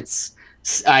 28 minutes.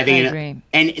 I think, agree.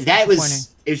 And that it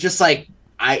was just like,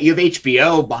 you have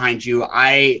HBO behind you.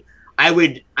 I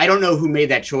don't know who made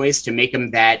that choice to make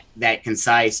them that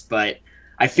concise, but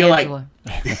I feel like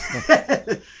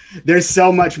there's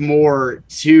so much more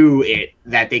to it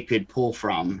that they could pull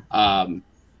from.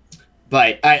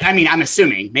 But I'm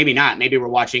assuming, maybe not. Maybe we're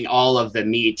watching all of the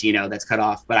meat, that's cut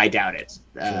off, but I doubt it.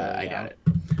 I doubt it.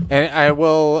 And I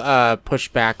will push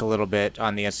back a little bit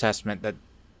on the assessment that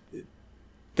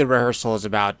the rehearsal is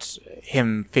about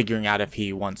him figuring out if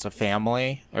he wants a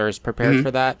family or is prepared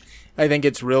for that. I think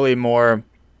it's really more,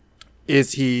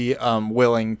 is he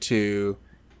willing to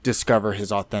discover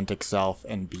his authentic self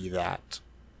and be that?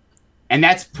 And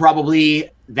that probably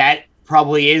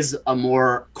is a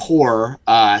more core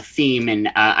theme and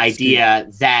idea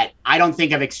that I don't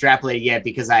think I've extrapolated yet,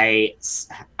 because I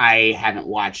haven't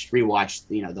rewatched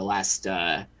the last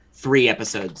 3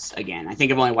 episodes again. I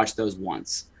think I've only watched those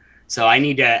once. So I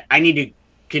need to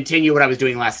continue what I was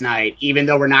doing last night, even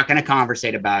though we're not going to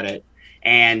conversate about it,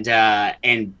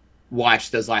 and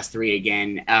watch those last 3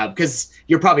 again, because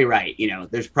you're probably right.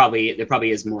 There probably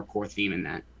is more core theme in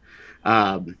that.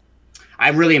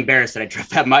 I'm really embarrassed that I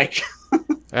dropped that mic.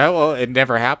 Well, it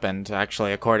never happened,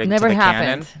 actually, according to the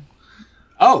canon.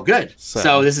 Oh, good.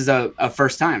 So this is a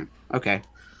first time. Okay.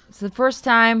 It's the first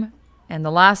time and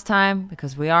the last time,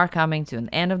 because we are coming to an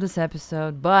end of this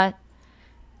episode, but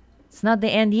it's not the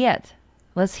end yet.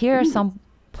 Let's hear some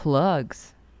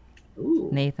plugs. Ooh.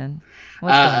 Nathan,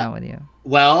 what's going on with you?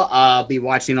 Well, I'll be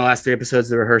watching the last 3 episodes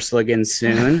of the rehearsal again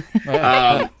soon.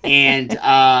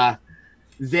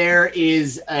 There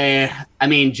is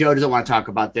Joe doesn't want to talk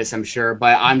about this, I'm sure,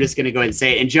 but I'm just going to go ahead and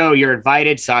say it. And Joe, you're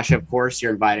invited. Sasha, of course,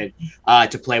 you're invited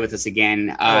to play with us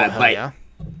again.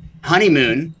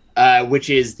 Honeymoon, which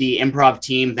is the improv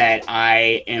team that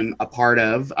I am a part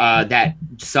of, that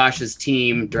Sasha's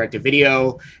team, Direct to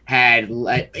Video,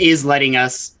 is letting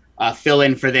us fill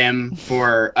in for them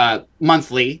for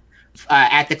monthly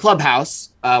at the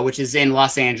Clubhouse, which is in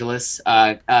Los Angeles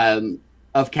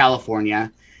of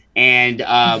California. And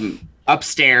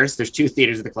upstairs, there's 2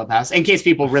 theaters at the Clubhouse, in case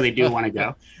people really do want to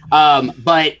go.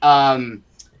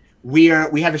 We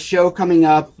have a show coming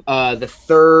up the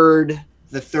third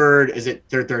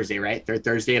Thursday, right? Third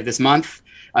Thursday of this month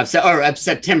of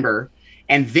September.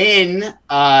 And then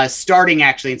starting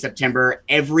actually in September,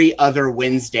 every other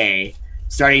Wednesday,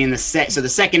 starting in the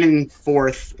second and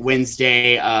fourth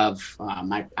Wednesday of I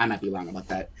might be wrong about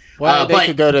that. Well, they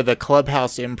could go to the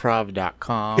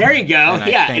clubhouseimprov.com. There you go. And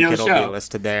I think it'll be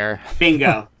listed there.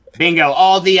 Bingo.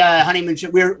 All the honeymoon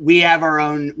show. We have our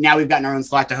own. Now we've gotten our own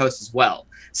slot to host as well.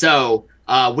 So,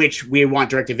 which we want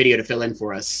Direct to Video to fill in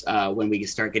for us when we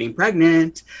start getting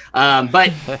pregnant.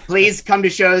 But please come to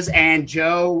shows, and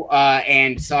Joe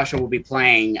and Sasha will be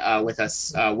playing with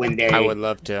us when they. I would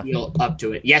love to. Feel up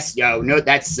to it. Yes, no,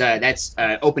 that's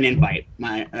open invite,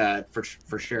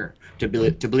 for sure to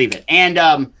believe it.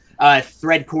 And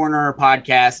Thread Corner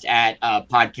podcast at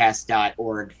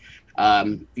podcast.org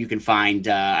you can find,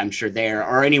 I'm sure there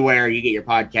or anywhere you get your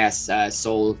podcasts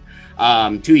sold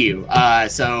to you.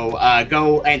 So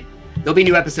go, and there'll be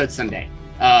new episodes Sunday.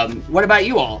 What about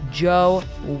you all? Joe,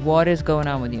 what is going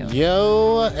on with you?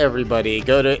 Yo, everybody,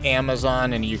 go to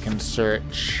Amazon and you can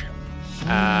search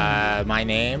my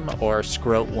name or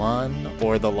Scrote1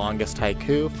 or The Longest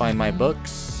Haiku. Find my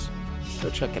books. Go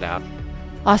check it out.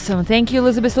 Awesome. Thank you,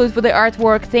 Elizabeth Salute, for the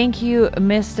artwork. Thank you,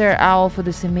 Mr. Owl, for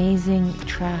this amazing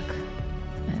track.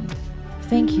 And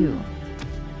thank you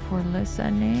for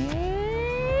listening.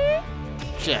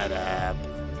 Shut up.